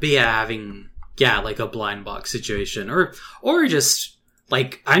yeah, having, like, a blind box situation, or just,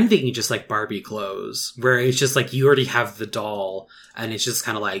 like, I'm thinking just, like, Barbie clothes, where it's just, like, you already have the doll, and it's just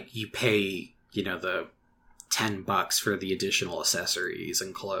kind of like, you pay, you know, the $10 for the additional accessories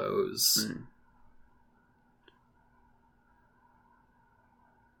and clothes.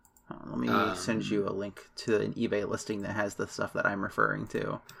 Let me send you a link to an eBay listing that has the stuff that I'm referring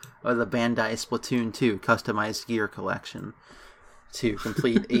to. The Bandai Splatoon 2 customized gear collection to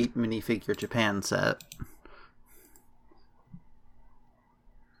complete 8 minifigure Japan set.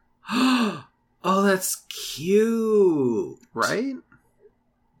 Oh, that's cute. Right?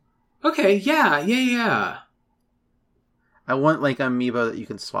 Okay, yeah. I want, like, an amiibo that you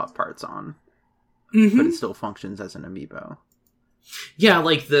can swap parts on. But it still functions as an amiibo. Yeah,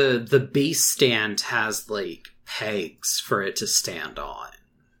 like, the base stand has, like, pegs for it to stand on.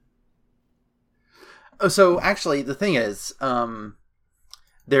 Oh, so, actually, the thing is,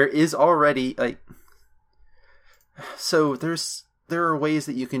 there is already, like... So, there are ways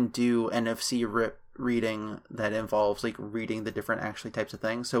that you can do NFC reading that involves, like, reading the different actually types of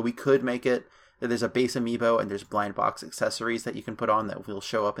things. So we could make it that there's a base amiibo and there's blind box accessories that you can put on that will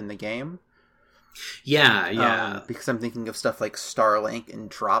show up in the game. Yeah. Because I'm thinking of stuff like Starlink and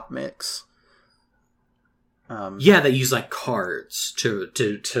Drop Mix. That use, like, cards to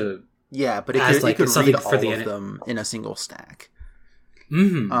yeah, but it could read all of them in a single stack.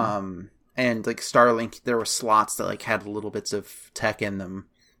 And, like, Starlink, there were slots that, like, had little bits of tech in them.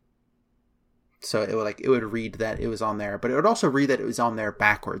 So it would read that it was on there, but it would also read that it was on there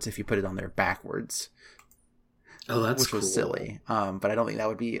backwards if you put it on there backwards. Oh, that's which was silly. But I don't think that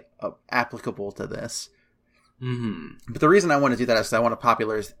would be applicable to this. Mm-hmm. But the reason I want to do that is I want to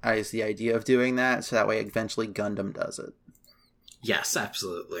popularize the idea of doing that, so that way eventually Gundam does it. Yes,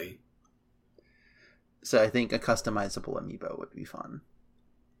 absolutely. So I think a customizable amiibo would be fun.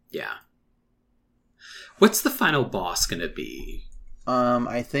 Yeah. What's the final boss going to be?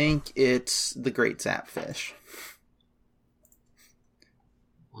 I think it's the Great Zapfish.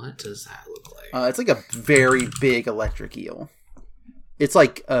 What does that look like? It's like a very big electric eel. It's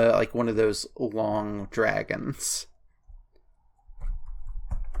like one of those long dragons.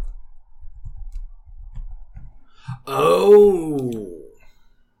 Oh,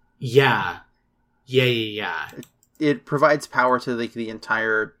 yeah. it provides power to like the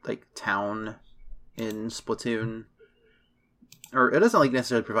entire like town in Splatoon. Or it doesn't like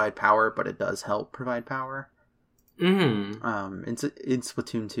necessarily provide power, but it does help provide power. Mm. In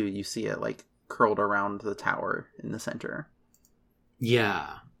Splatoon 2, you see it like curled around the tower in the center.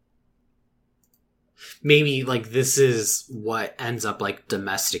 Yeah. Maybe like this is what ends up like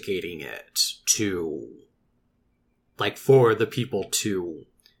domesticating it to like for the people to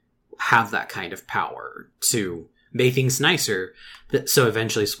have that kind of power to make things nicer, so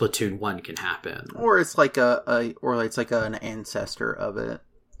eventually Splatoon 1 can happen. Or it's like an ancestor of it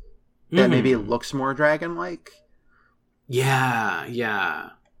that maybe looks more dragon-like. Yeah,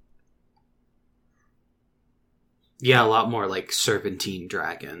 a lot more like Serpentine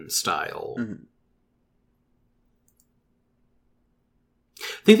Dragon style. Mm-hmm.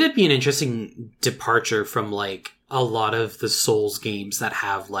 I think that'd be an interesting departure from like a lot of the Souls games that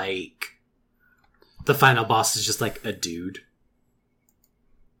have like the final boss is just like a dude.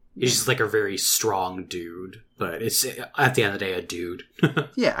 He's just like a very strong dude, but it's at the end of the day a dude.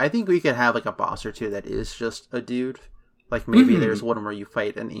 Yeah, I think we could have like a boss or two that is just a dude. Like maybe there's one where you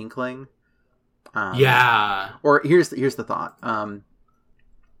fight an Inkling. Yeah. Or here's the thought.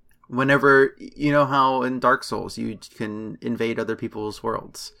 Whenever you know how in Dark Souls you can invade other people's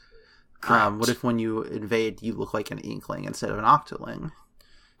worlds. What if when you invade you look like an Inkling instead of an Octoling?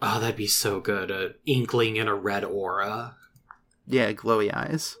 Oh, that'd be so good. An Inkling in a red aura. Yeah, glowy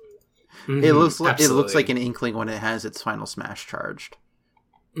eyes. Mm-hmm, it looks like an Inkling when it has its final smash charged.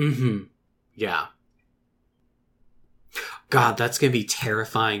 Mm-hmm. Yeah. God, that's gonna be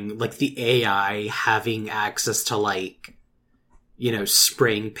terrifying. Like the AI having access to like, you know,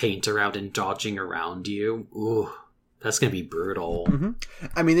 spraying paint around and dodging around you. Ooh, that's gonna be brutal. Mm-hmm.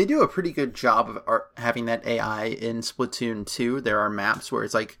 I mean, they do a pretty good job of having that AI in Splatoon 2. There are maps where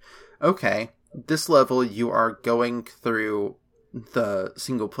it's like, okay, this level you are going through the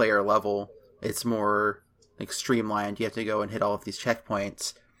single player level. It's more like streamlined. You have to go and hit all of these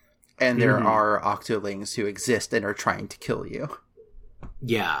checkpoints. And there are Octolings who exist and are trying to kill you.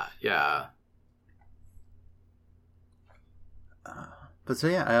 Yeah. But so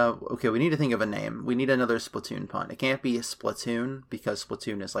yeah, okay, we need to think of a name. We need another Splatoon pun. It can't be Splatoon, because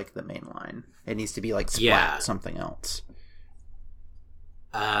Splatoon is like the main line. It needs to be like Splat something else.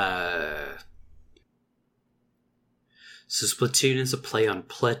 So Splatoon is a play on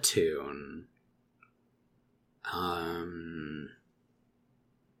Platoon. I'm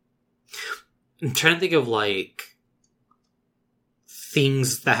trying to think of like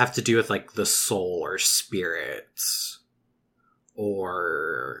things that have to do with like the soul or spirits,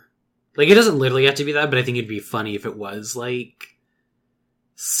 or like it doesn't literally have to be that, but I think it'd be funny if it was like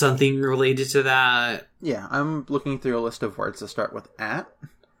something related to that. Yeah, I'm looking through a list of words to start with at,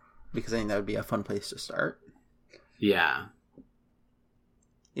 because I think that would be a fun place to start. Yeah.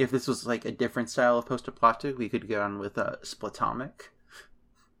 If this was like a different style of post-apocalyptic, we could go on with Splatomic.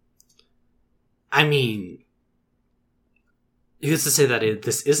 I mean, who's to say that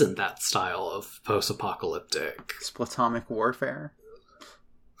this isn't that style of post-apocalyptic? Splatomic warfare.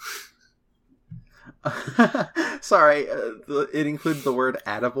 Sorry, it included the word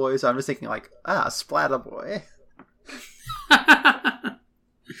attaboy, so I'm just thinking like, splataboy.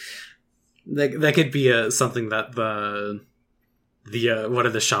 That could be something that the one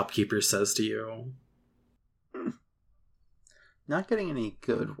of the shopkeepers says to you. Not getting any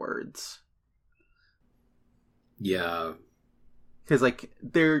good words. Yeah. Because like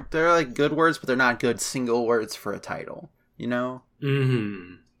they're like good words, but they're not good single words for a title. You know?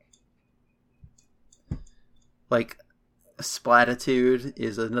 Mm-hmm. Like splatitude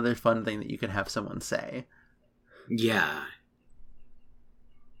is another fun thing that you can have someone say. Yeah.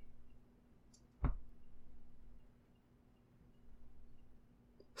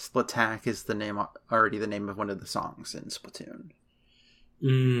 Splatak is already the name of one of the songs in Splatoon.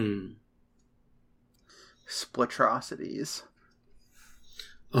 Splatrocities.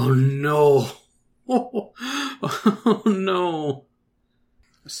 Oh no. Oh no.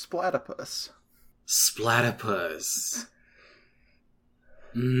 Splatipus. Splatipus.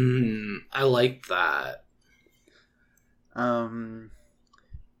 I like that.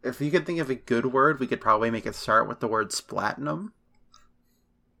 If you could think of a good word, we could probably make it start with the word splatinum.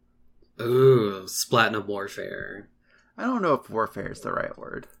 Ooh, Splatinum Warfare. I don't know if warfare is the right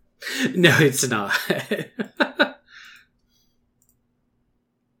word. No, it's not.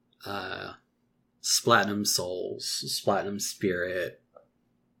 Splatinum Souls, Splatinum Spirit.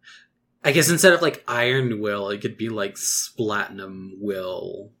 I guess instead of like Iron Will, it could be like Splatinum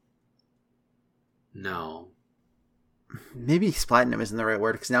Will. No. maybe Splatinum isn't the right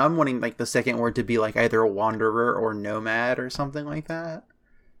word, because now I'm wanting like the second word to be like either Wanderer or Nomad or something like that.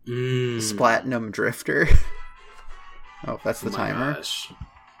 Splatinum Drifter. Oh, that's the timer. Gosh.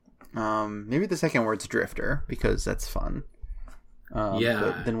 Maybe the second word's Drifter, because that's fun. Yeah.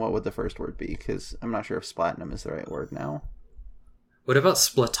 But then what would the first word be? Because I'm not sure if Splatinum is the right word now. What about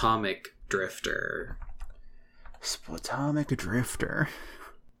Splatomic Drifter? Splatomic Drifter.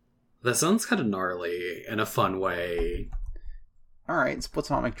 That sounds kind of gnarly in a fun way. Alright,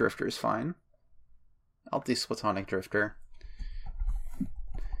 Splatomic Drifter is fine. I'll do Splatomic Drifter.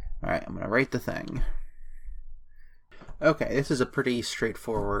 Alright, I'm going to write the thing. Okay, this is a pretty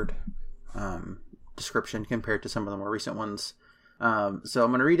straightforward description compared to some of the more recent ones. So I'm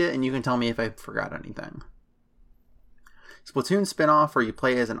going to read it and you can tell me if I forgot anything. Splatoon spin-off where you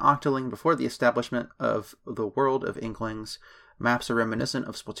play as an Octoling before the establishment of the world of Inklings. Maps are reminiscent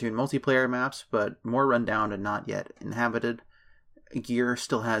of Splatoon multiplayer maps, but more run down and not yet inhabited. Gear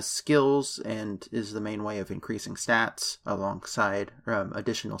still has skills and is the main way of increasing stats, alongside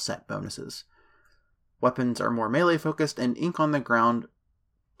additional set bonuses. Weapons are more melee focused, and ink on the ground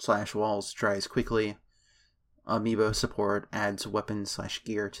 / walls dries quickly. Amiibo support adds weapons /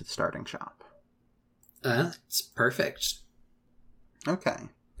 gear to the starting shop. It's perfect. Okay.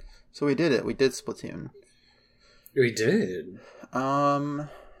 So we did it. We did Splatoon. We did. Alright.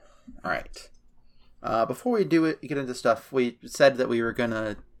 Before we do it, get into stuff, we said that we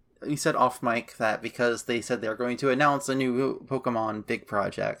said off mic that because they said they were going to announce a new Pokemon big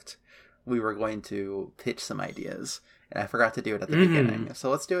project, we were going to pitch some ideas. And I forgot to do it at the beginning. So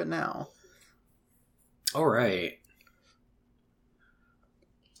let's do it now. Alright.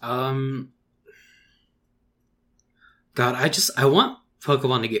 God, I want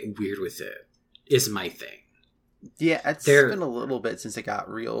Pokemon to get weird with it, is my thing. Yeah, it's been a little bit since it got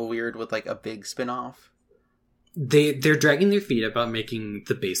real weird with like a big spin-off. They're dragging their feet about making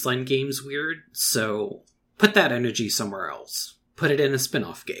the baseline games weird, so put that energy somewhere else. Put it in a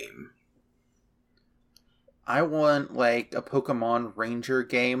spin-off game. I want like a Pokemon Ranger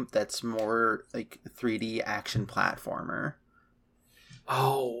game that's more like 3D action platformer.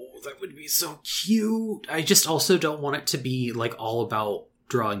 Oh, that would be so cute. I just also don't want it to be like all about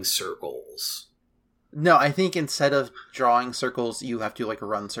drawing circles. No, I think instead of drawing circles, you have to like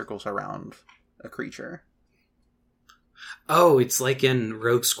run circles around a creature. Oh, it's like in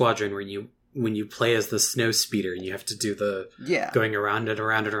Rogue Squadron when you play as the snow speeder and you have to do the going around and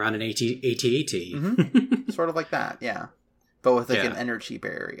around and around an AT-AT. Mm-hmm. Sort of like that, yeah. But with like an energy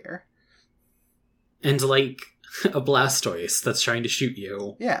barrier. And like a Blastoise that's trying to shoot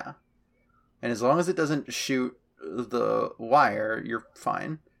you. Yeah. And as long as it doesn't shoot the wire, you're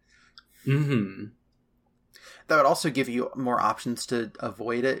fine. Mm-hmm. That would also give you more options to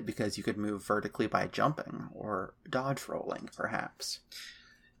avoid it because you could move vertically by jumping or dodge rolling, perhaps.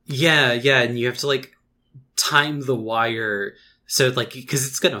 Yeah, and you have to like time the wire so like because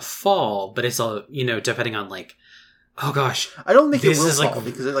it's gonna fall, but it's all depending on like, oh gosh, I don't think it will fall like,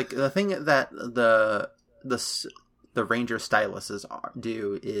 because like the thing that the Ranger styluses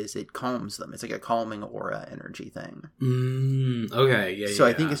do is it calms them. It's like a calming aura energy thing. Okay, yeah. So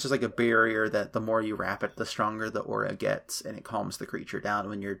I think it's just like a barrier that the more you wrap it, the stronger the aura gets, and it calms the creature down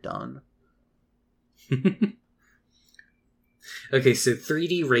when you're done. Okay, so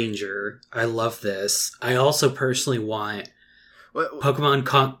 3D Ranger. I love this. I also personally want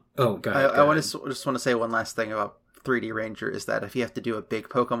Pokemon Oh, God. I just want to say one last thing about 3D Ranger is that if you have to do a big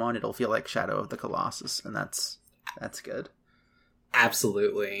Pokemon, it'll feel like Shadow of the Colossus, and that's good.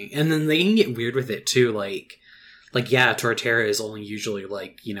 Absolutely. And then they can get weird with it too, like yeah, Torterra is only usually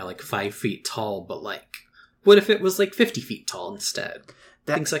like 5 feet tall, but like what if it was like 50 feet tall instead?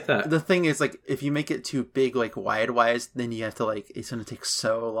 Things like that. The thing is, like, if you make it too big, like wide-wise, then you have to it's going to take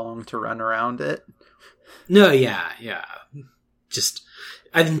so long to run around it. No, yeah. Just,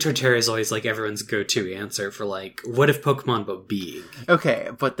 I think Torterra is always like everyone's go-to answer for like, what if Pokemon but big? Okay,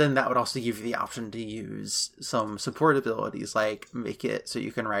 but then that would also give you the option to use some support abilities, like make it so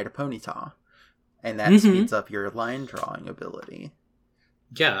you can ride a Ponyta. And that speeds up your line drawing ability.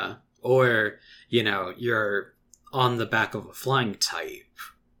 Yeah. Or, you're on the back of a flying type.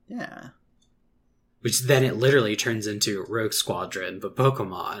 Yeah. Which then it literally turns into Rogue Squadron, but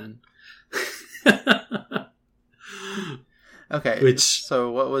Pokemon. Okay,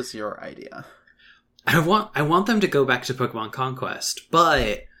 so what was your idea? I want them to go back to Pokemon Conquest,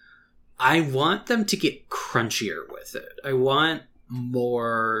 but I want them to get crunchier with it. I want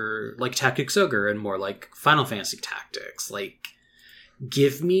more like Tactics Ogre and more like Final Fantasy Tactics. Like,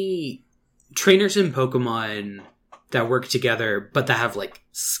 give me trainers in Pokemon that work together, but that have like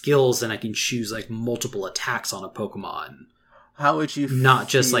skills, and I can choose like multiple attacks on a Pokemon. How would you not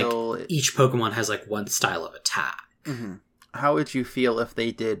just like each Pokemon has like one style of attack? Mm-hmm. How would you feel if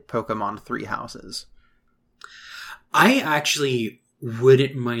they did Pokemon 3 houses? I actually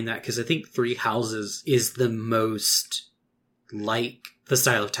wouldn't mind that, because I think 3 houses is the most like the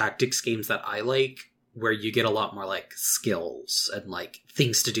style of tactics games that I like, where you get a lot more like skills and like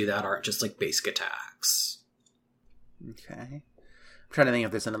things to do that aren't just like basic attacks. Okay. I'm trying to think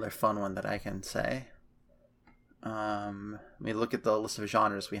if there's another fun one that I can say. Let me look at the list of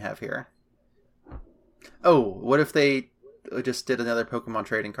genres we have here. Oh, what if they just did another Pokemon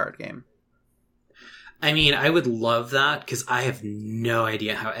trading card game? I mean, I would love that, because I have no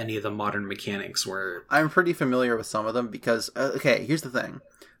idea how any of the modern mechanics work. I'm pretty familiar with some of them because, okay, here's the thing.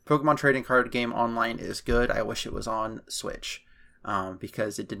 Pokemon trading card game online is good. I wish it was on Switch,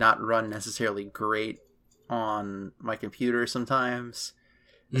 because it did not run necessarily great on my computer sometimes,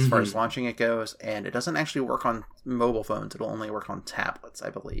 as far as launching it goes, and it doesn't actually work on mobile phones. It'll only work on tablets, I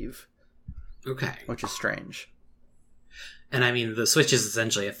believe. Okay. Which is strange. And I mean, the Switch is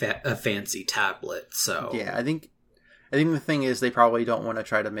essentially a fancy tablet, so... Yeah, I think the thing is they probably don't want to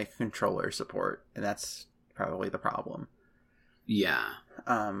try to make controller support, and that's probably the problem. Yeah.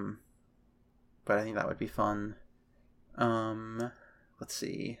 But I think that would be fun. Let's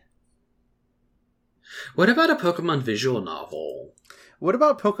see. What about a Pokemon visual novel? What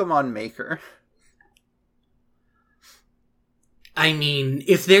about Pokemon Maker? I mean,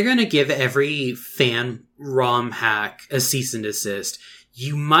 if they're going to give every fan ROM hack a cease and desist,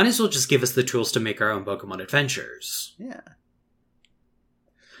 you might as well just give us the tools to make our own Pokemon adventures. Yeah.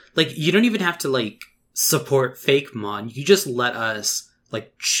 Like, you don't even have to, like, support Fakemon. You just let us,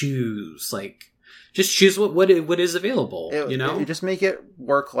 like, choose, like, just choose what is available, you know? You just make it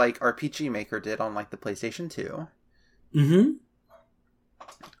work like RPG Maker did on, like, the PlayStation 2. Mm-hmm.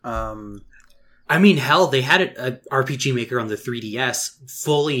 I mean, hell, they had a RPG Maker on the 3DS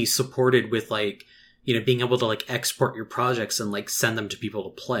fully supported with, like, you know, being able to, like, export your projects and, like, send them to people to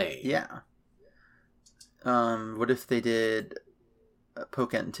play. Yeah. What if they did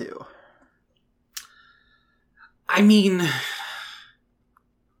Pokken 2? I mean,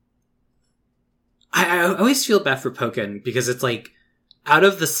 I always feel bad for Pokken, because it's, like, out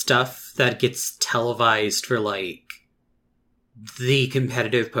of the stuff that gets televised for, like, the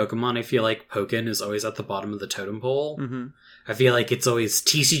competitive Pokemon, I feel like Pokken is always at the bottom of the totem pole. Mm-hmm. I feel like it's always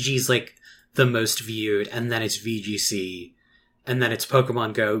TCG's like the most viewed, and then it's VGC, and then it's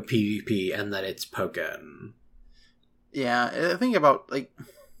Pokemon Go PvP, and then it's Pokken. Yeah, I think about, like,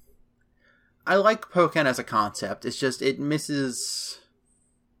 I like Pokken as a concept. It's just, it misses,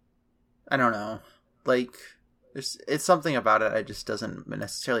 I don't know, like, it's something about it I just doesn't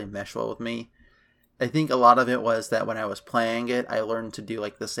necessarily mesh well with me. I think a lot of it was that when I was playing it, I learned to do,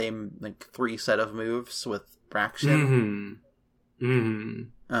 like, the same, like, 3 set of moves with Braixen. Mm-hmm.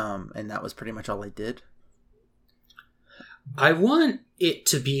 Mm-hmm. And that was pretty much all I did. I want it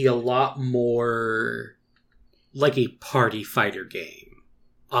to be a lot more like a party fighter game,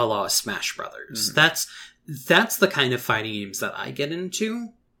 a la Smash Brothers. Mm-hmm. That's the kind of fighting games that I get into.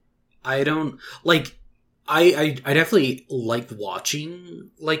 I don't, like... I definitely like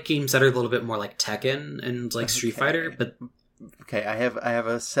watching, like, games that are a little bit more like Tekken and, like, Street Fighter, but... Okay, I have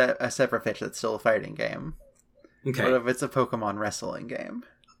a separate pitch that's still a fighting game. Okay. What if it's a Pokemon wrestling game?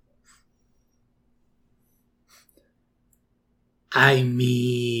 I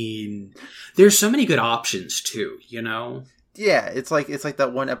mean... There's so many good options, too, you know? Yeah, it's like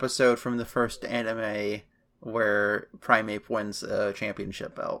that one episode from the first anime where Primeape wins a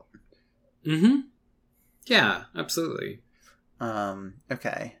championship belt. Mm-hmm. Yeah, absolutely.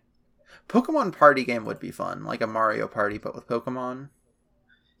 Okay. Pokemon party game would be fun, like a Mario Party, but with Pokemon.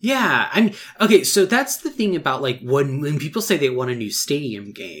 Yeah, I mean, okay, so that's the thing about, like, when people say they want a new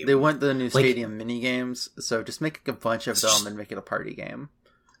stadium game. They want the new stadium mini games, so just make a bunch of them and make it a party game.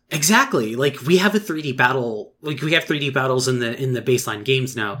 Exactly. Like, we have a 3D battle, like, we have 3D battles in the baseline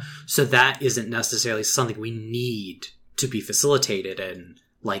games now, so that isn't necessarily something we need to be facilitated in,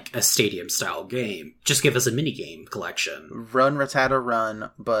 like, a stadium-style game. Just give us a minigame collection. Run, Rattata, Run,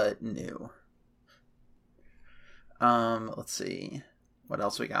 but new. Let's see. What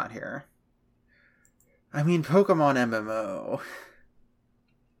else we got here? I mean, Pokemon MMO.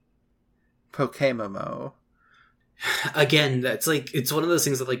 Pokemomo. Again, that's, like, it's one of those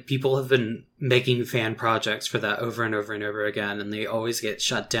things that, like, people have been making fan projects for that over and over and over again, and they always get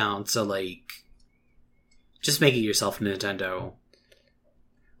shut down, so, like, just make it yourself, Nintendo.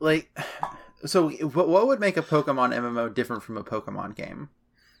 Like, so what would make a Pokemon MMO different from a Pokemon game?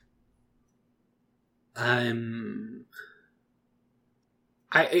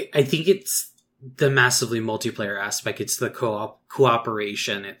 I think it's the massively multiplayer aspect. It's the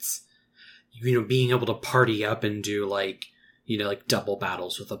cooperation. It's, being able to party up and do like double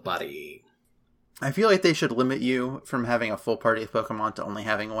battles with a buddy. I feel like they should limit you from having a full party of Pokemon to only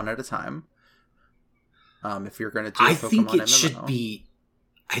having one at a time. If you're going to do a Pokemon MMO.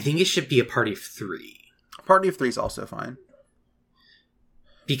 I think it should be a party of 3. A party of 3 is also fine.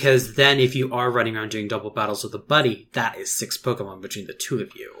 Because then if you are running around doing double battles with a buddy, that is 6 Pokemon between the 2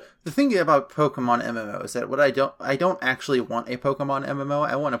 of you. The thing about Pokemon MMO is that I don't actually want a Pokemon MMO.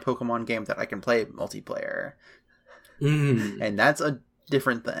 I want a Pokemon game that I can play multiplayer. And that's a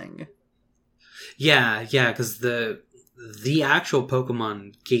different thing. Yeah, because the actual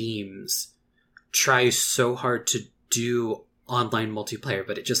Pokemon games try so hard to do online multiplayer,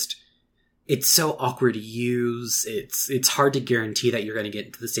 but it's so awkward to use. It's hard to guarantee that you're going to get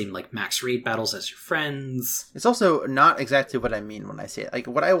into the same like max raid battles as your friends. It's also not exactly what I mean when I say it. Like,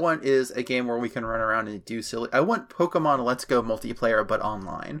 what I want is a game where we can run around and do silly. I want Pokemon Let's Go multiplayer, but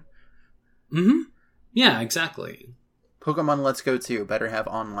online. Yeah, exactly. Pokemon Let's Go 2 better have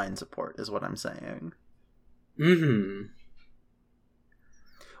online support, is what I'm saying.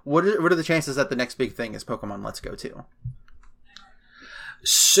 What are the chances that the next big thing is Pokemon Let's Go 2?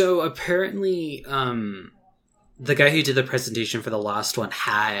 So apparently, the guy who did the presentation for the last one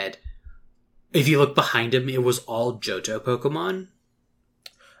had, if you look behind him, it was all Johto Pokemon.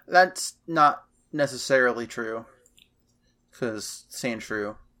 That's not necessarily true, because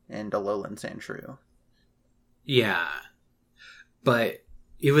Sandshrew and Alolan Sandshrew. Yeah, but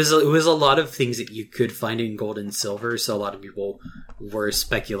it was a lot of things that you could find in Gold and Silver, so a lot of people were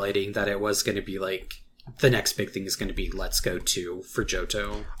speculating that it was going to be like, the next big thing is going to be Let's Go 2 for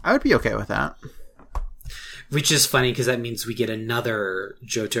Johto. I would be okay with that. Which is funny, because that means we get another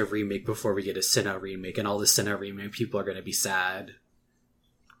Johto remake before we get a Sinnoh remake, and all the Sinnoh remake people are going to be sad.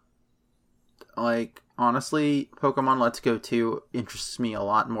 Like, honestly, Pokemon Let's Go 2 interests me a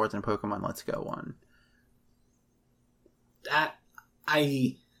lot more than Pokemon Let's Go 1.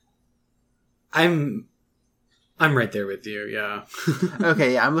 I'm right there with you, yeah.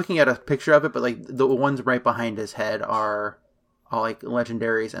 Okay, yeah, I'm looking at a picture of it, but like the ones right behind his head are all like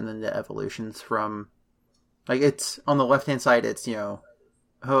legendaries, and then the evolutions from, like, it's on the left hand side, it's Ho-Oh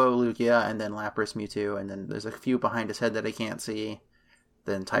Lugia, and then Lapras Mewtwo, and then there's a few behind his head that I can't see.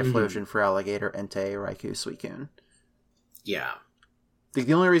 Then Typhlosion for Alligator, Entei, Raikou, Suicune. Yeah.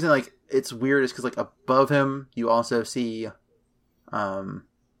 The only reason like it's weird is because like above him you also see the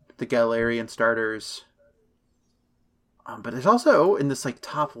Galarian starters. But there's also, in this like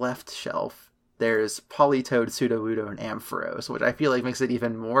top left shelf, there's Politoed, Sudowoodo, and Ampharos, which I feel like makes it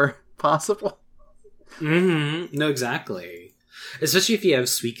even more possible. No, exactly. Especially if you have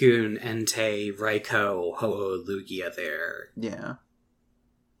Suicune, Entei, Raikou, Ho-Oh, Lugia there. Yeah.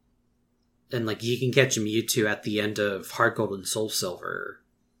 And like you can catch Mewtwo at the end of Heart Gold and Soul Silver.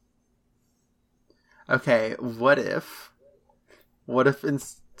 Okay, what if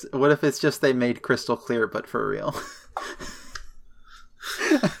it's just they made Crystal Clear but for real?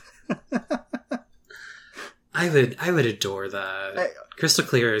 I would adore that. Crystal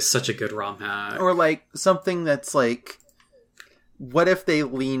Clear is such a good ROM hack. Or like something that's like, what if they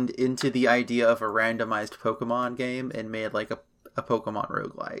leaned into the idea of a randomized Pokemon game and made like a Pokemon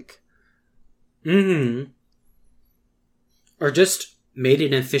roguelike? Or just made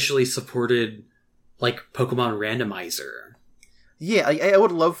an officially supported like Pokemon randomizer. Yeah, I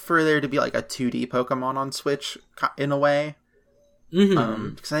would love for there to be like a 2D Pokemon on Switch in a way.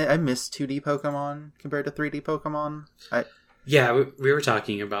 Because I miss 2D Pokemon compared to 3D Pokemon. Yeah, we were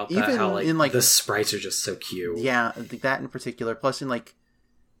talking about that, even how like, in, like, the sprites are just so cute. Yeah, that in particular. Plus in like,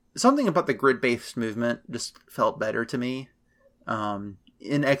 something about the grid-based movement just felt better to me.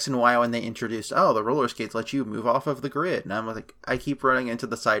 In X and Y, when they introduced, the roller skates let you move off of the grid. And I'm like, I keep running into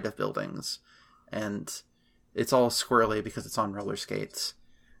the side of buildings. And it's all squirrely because it's on roller skates.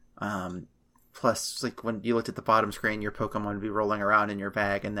 Plus, like, when you looked at the bottom screen, your Pokemon would be rolling around in your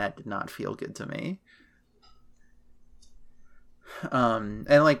bag, and that did not feel good to me. And,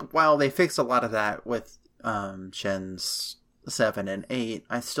 like, while they fixed a lot of that with Gens 7 and 8,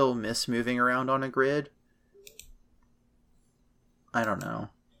 I still miss moving around on a grid. I don't know.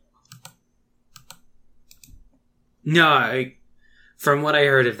 No, from what I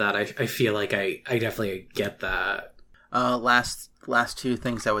heard of that, I feel like I definitely get that. Last two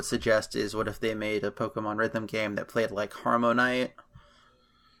things I would suggest is, what if they made a Pokemon rhythm game that played like Harmonite?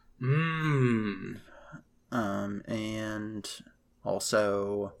 And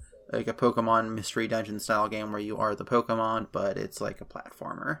also like a Pokemon Mystery Dungeon style game where you are the Pokemon, but it's like a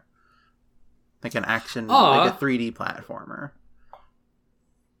platformer. Like an action, like a 3D platformer.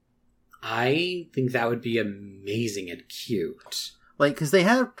 I think that would be amazing and cute. Like, because they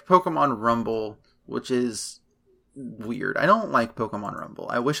have Pokemon Rumble, which is weird. I don't like Pokemon Rumble.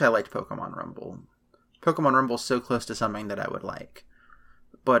 I wish I liked Pokemon Rumble. Pokemon Rumble's so close to something that I would like.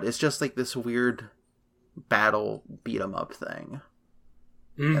 But it's just like this weird battle beat-em-up thing.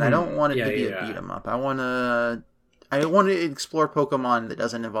 Mm-hmm. And I don't want it to be a beat-em-up. I want to explore Pokemon that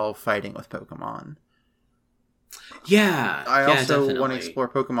doesn't involve fighting with Pokemon. Yeah. I also want to explore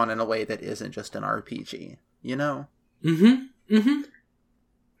Pokemon in a way that isn't just an RPG, you know? Mm-hmm. Mm-hmm.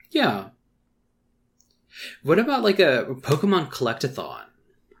 Yeah. What about like a Pokemon Collectathon?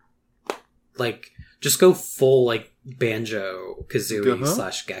 Like, just go full like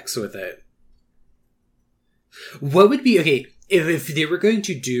Banjo-Kazooie / Gex with it. What would be okay if they were going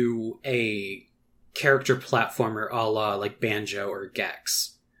to do a character platformer a la like Banjo or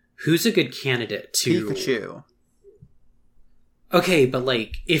Gex? Who's a good candidate to Pikachu? Okay, but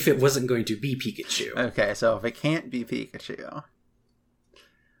like if it wasn't going to be Pikachu. Okay, so if it can't be Pikachu,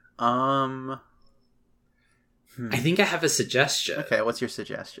 I think I have a suggestion. Okay, what's your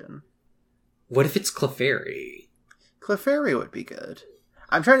suggestion? What if it's Clefairy? Clefairy would be good.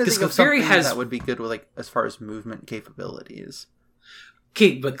 I'm trying to think of something has... that would be good with, like, as far as movement capabilities.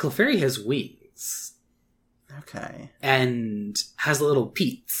 Okay, but Clefairy has wings. Okay. And has little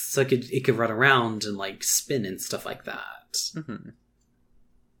peats, so it could run around and, like, spin and stuff like that. Mm-hmm.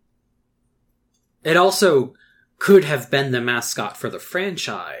 It also could have been the mascot for the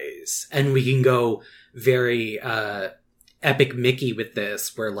franchise, and we can go very, Epic Mickey with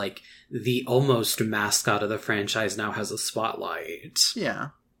this, where, like, the almost mascot of the franchise now has a spotlight. Yeah.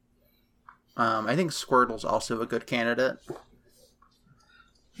 I think Squirtle's also a good candidate.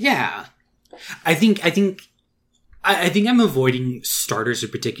 Yeah. I think I'm avoiding starters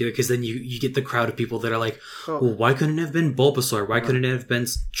in particular, because then you get the crowd of people that are like, well, why couldn't it have been Bulbasaur? Why couldn't it have been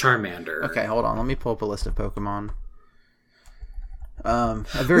Charmander? Okay, hold on. Let me pull up a list of Pokemon. A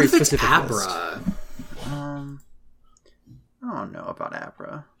very specific Abra? List. I don't know about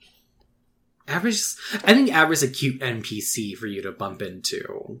Abra. I think Abra's a cute NPC for you to bump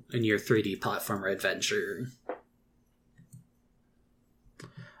into in your 3D platformer adventure.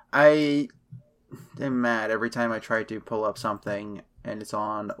 I am mad every time I try to pull up something and it's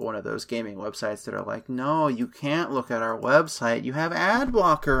on one of those gaming websites that are like, no, you can't look at our website. You have ad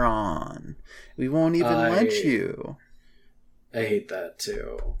blocker on. We won't even let you. I hate that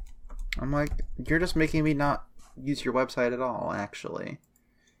too. I'm like, you're just making me not use your website at all, actually.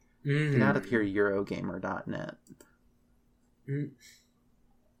 Mm. Get out of here, Eurogamer.net. Mm.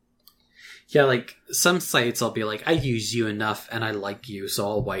 Yeah, like, some sites I'll be like, I use you enough and I like you, so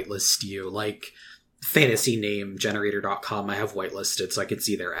I'll whitelist you. Like, fantasynamegenerator.com I have whitelisted so I can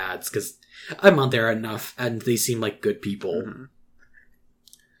see their ads, because I'm on there enough and they seem like good people. Mm-hmm.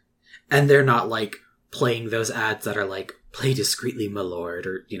 And they're not, like, playing those ads that are like, play discreetly, my lord,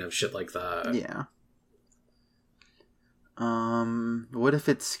 or, you know, shit like that. Yeah. What if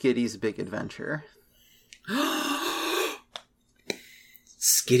it's Skitty's Big Adventure?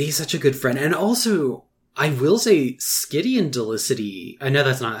 Skitty's such a good friend. And also, I will say, Skitty and Delicity, I know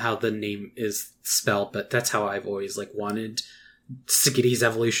that's not how the name is spelled, but that's how I've always, like, wanted Skitty's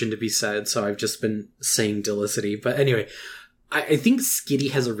evolution to be said, so I've just been saying Delicity. But anyway, I think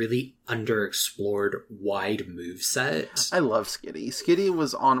Skitty has a really underexplored wide moveset. I love Skitty. Skitty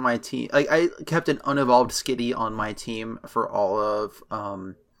was on my team. Like, I kept an unevolved Skitty on my team for all of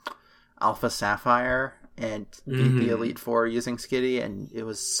Alpha Sapphire and beat the Elite Four using Skitty, and it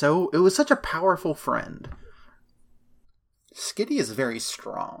was such a powerful friend. Skitty is very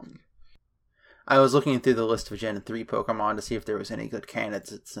strong. I was looking through the list of Gen 3 Pokemon to see if there was any good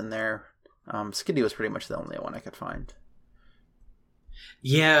candidates in there. Skitty was pretty much the only one I could find.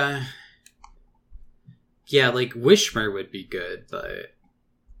 Yeah. Yeah, like, Wishmer would be good, but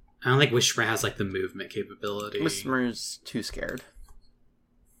I don't think Wishmer has, like, the movement capability. Wishmer's too scared.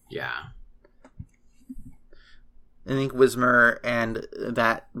 Yeah. I think Whismur and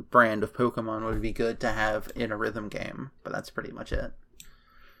that brand of Pokemon would be good to have in a rhythm game, but that's pretty much it.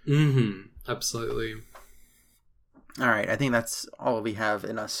 Mm-hmm. Absolutely. Alright, I think that's all we have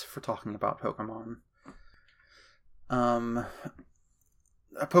in us for talking about Pokemon.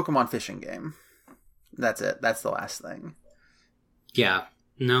 A Pokemon fishing game. That's it. That's the last thing. Yeah.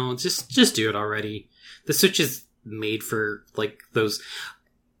 No, just do it already. The Switch is made for, like, those...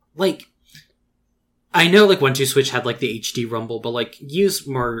 Like, I know, like, 1-2-Switch had, like, the HD Rumble, but, like, use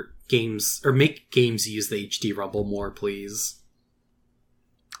more games, or make games use the HD Rumble more, please.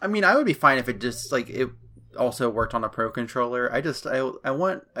 I mean, I would be fine if it just, like, it also worked on a Pro Controller. I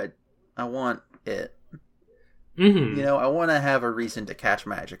want it. Mm-hmm. You know, I want to have a reason to catch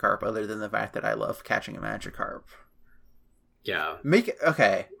Magikarp other than the fact that I love catching a Magikarp. Yeah.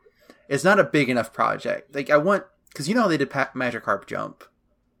 Okay. It's not a big enough project. Like, I want, because you know how they did Magikarp Jump?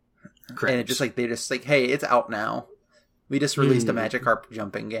 Correct. And it just like, they just like, hey, it's out now. We just released a Magikarp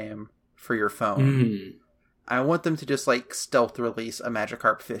jumping game for your phone. I want them to just like stealth release a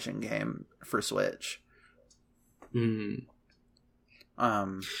Magikarp fishing game for Switch.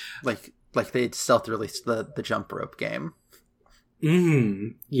 Like they'd stealth release the jump rope game.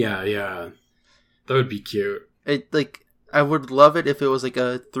 Yeah. That would be cute. I would love it if it was like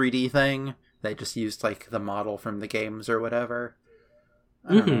a 3D thing. They just used like the model from the games or whatever.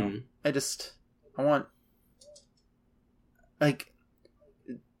 I don't know. I want like,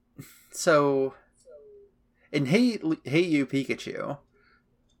 so in Hey You Pikachu.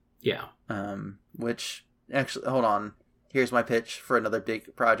 Yeah. Which actually, hold on. Here's my pitch for another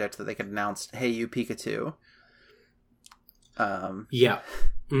big project that they could announce. Hey You Pikachu. Yeah.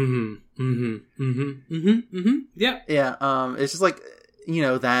 Yeah. Yeah. It's just like, you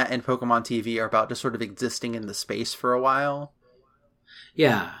know, that and Pokemon TV are about just sort of existing in the space for a while.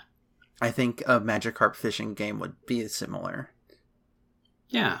 Yeah. I think a Magikarp fishing game would be similar.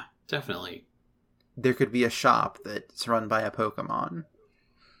 Yeah, definitely. There could be a shop that's run by a Pokemon.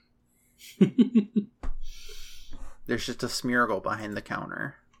 There's just a Smeargle behind the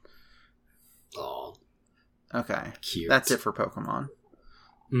counter. Oh. Okay. Cute. That's it for Pokemon.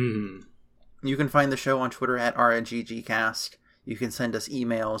 You can find the show on Twitter at RNGGcast. You can send us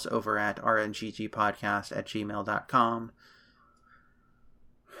emails over at rnggpodcast@gmail.com.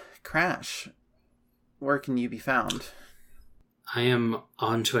 Crash, where can you be found? I am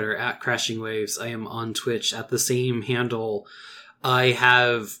on Twitter at Crashing Waves. I am on Twitch at the same handle. I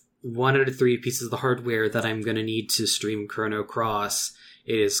have 1 out of 3 pieces of the hardware that I'm going to need to stream Chrono Cross.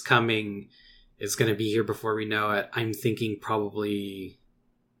 It is coming. It's going to be here before we know it. I'm thinking probably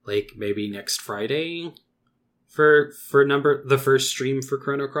like maybe next Friday for the first stream for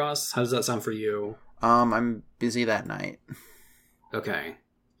Chrono Cross. How does that sound for you? I'm busy that night. Okay.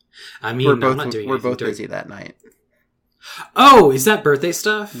 I mean, we're both during... busy that night. Oh, is that birthday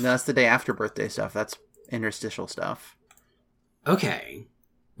stuff? No, that's the day after birthday stuff. That's interstitial stuff. Okay.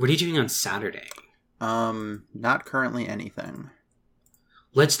 What are you doing on Saturday? Not currently anything.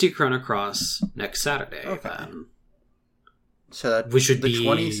 Let's do Chrono Cross next Saturday. Okay. Then. So that we should the be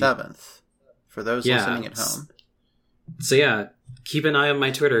 27th for those listening at home. So yeah, keep an eye on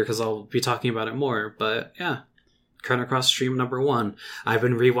my Twitter because I'll be talking about it more. But yeah, Chrono Cross stream number 1. I've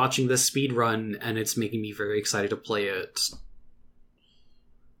been rewatching this speed run and it's making me very excited to play it.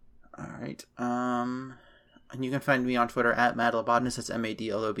 All right. And you can find me on Twitter at Madlobotanist. That's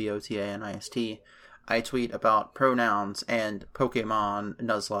MADLOBOTANIST. I tweet about pronouns and Pokemon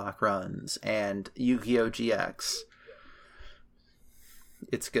Nuzlocke runs and Yu-Gi-Oh! GX.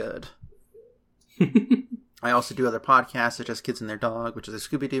 It's good. I also do other podcasts such as Kids and Their Dog, which is a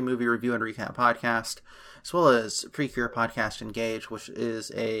Scooby-Doo movie review and recap podcast, as well as Precure Podcast Engage, which is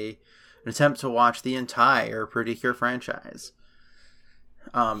an attempt to watch the entire Pretty Cure franchise.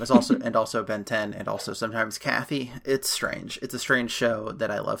 It's also Ben 10 and also sometimes Kathy. It's strange. It's a strange show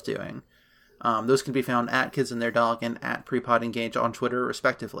that I love doing. Those can be found at Kids and Their Dog and at Prepod Engage on Twitter,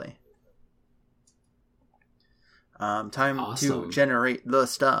 respectively. Time awesome. to generate the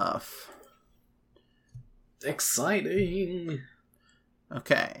stuff. Exciting.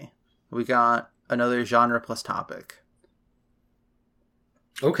 Okay. We got another genre plus topic.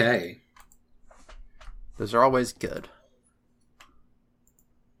 Okay. Those are always good.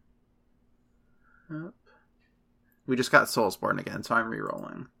 We just got Soulsborne again, so I'm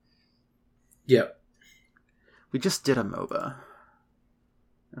re-rolling. Yep. We just did a MOBA.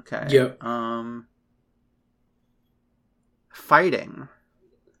 Okay. Yep. Fighting.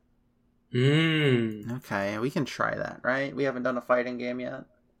 Mm. Okay, we can try that, right? We haven't done a fighting game yet?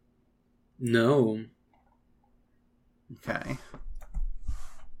 No. Okay.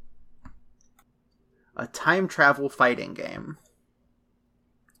 A time travel fighting game.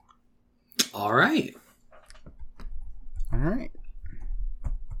 Alright. Alright.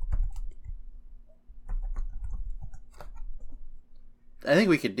 I think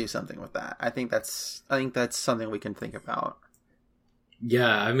we could do something with that. I think that's something we can think about.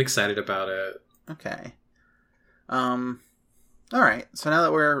 Yeah, I'm excited about it. Okay. Alright, so now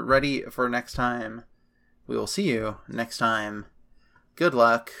that we're ready for next time, we will see you next time. Good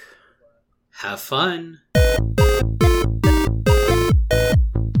luck. Have fun.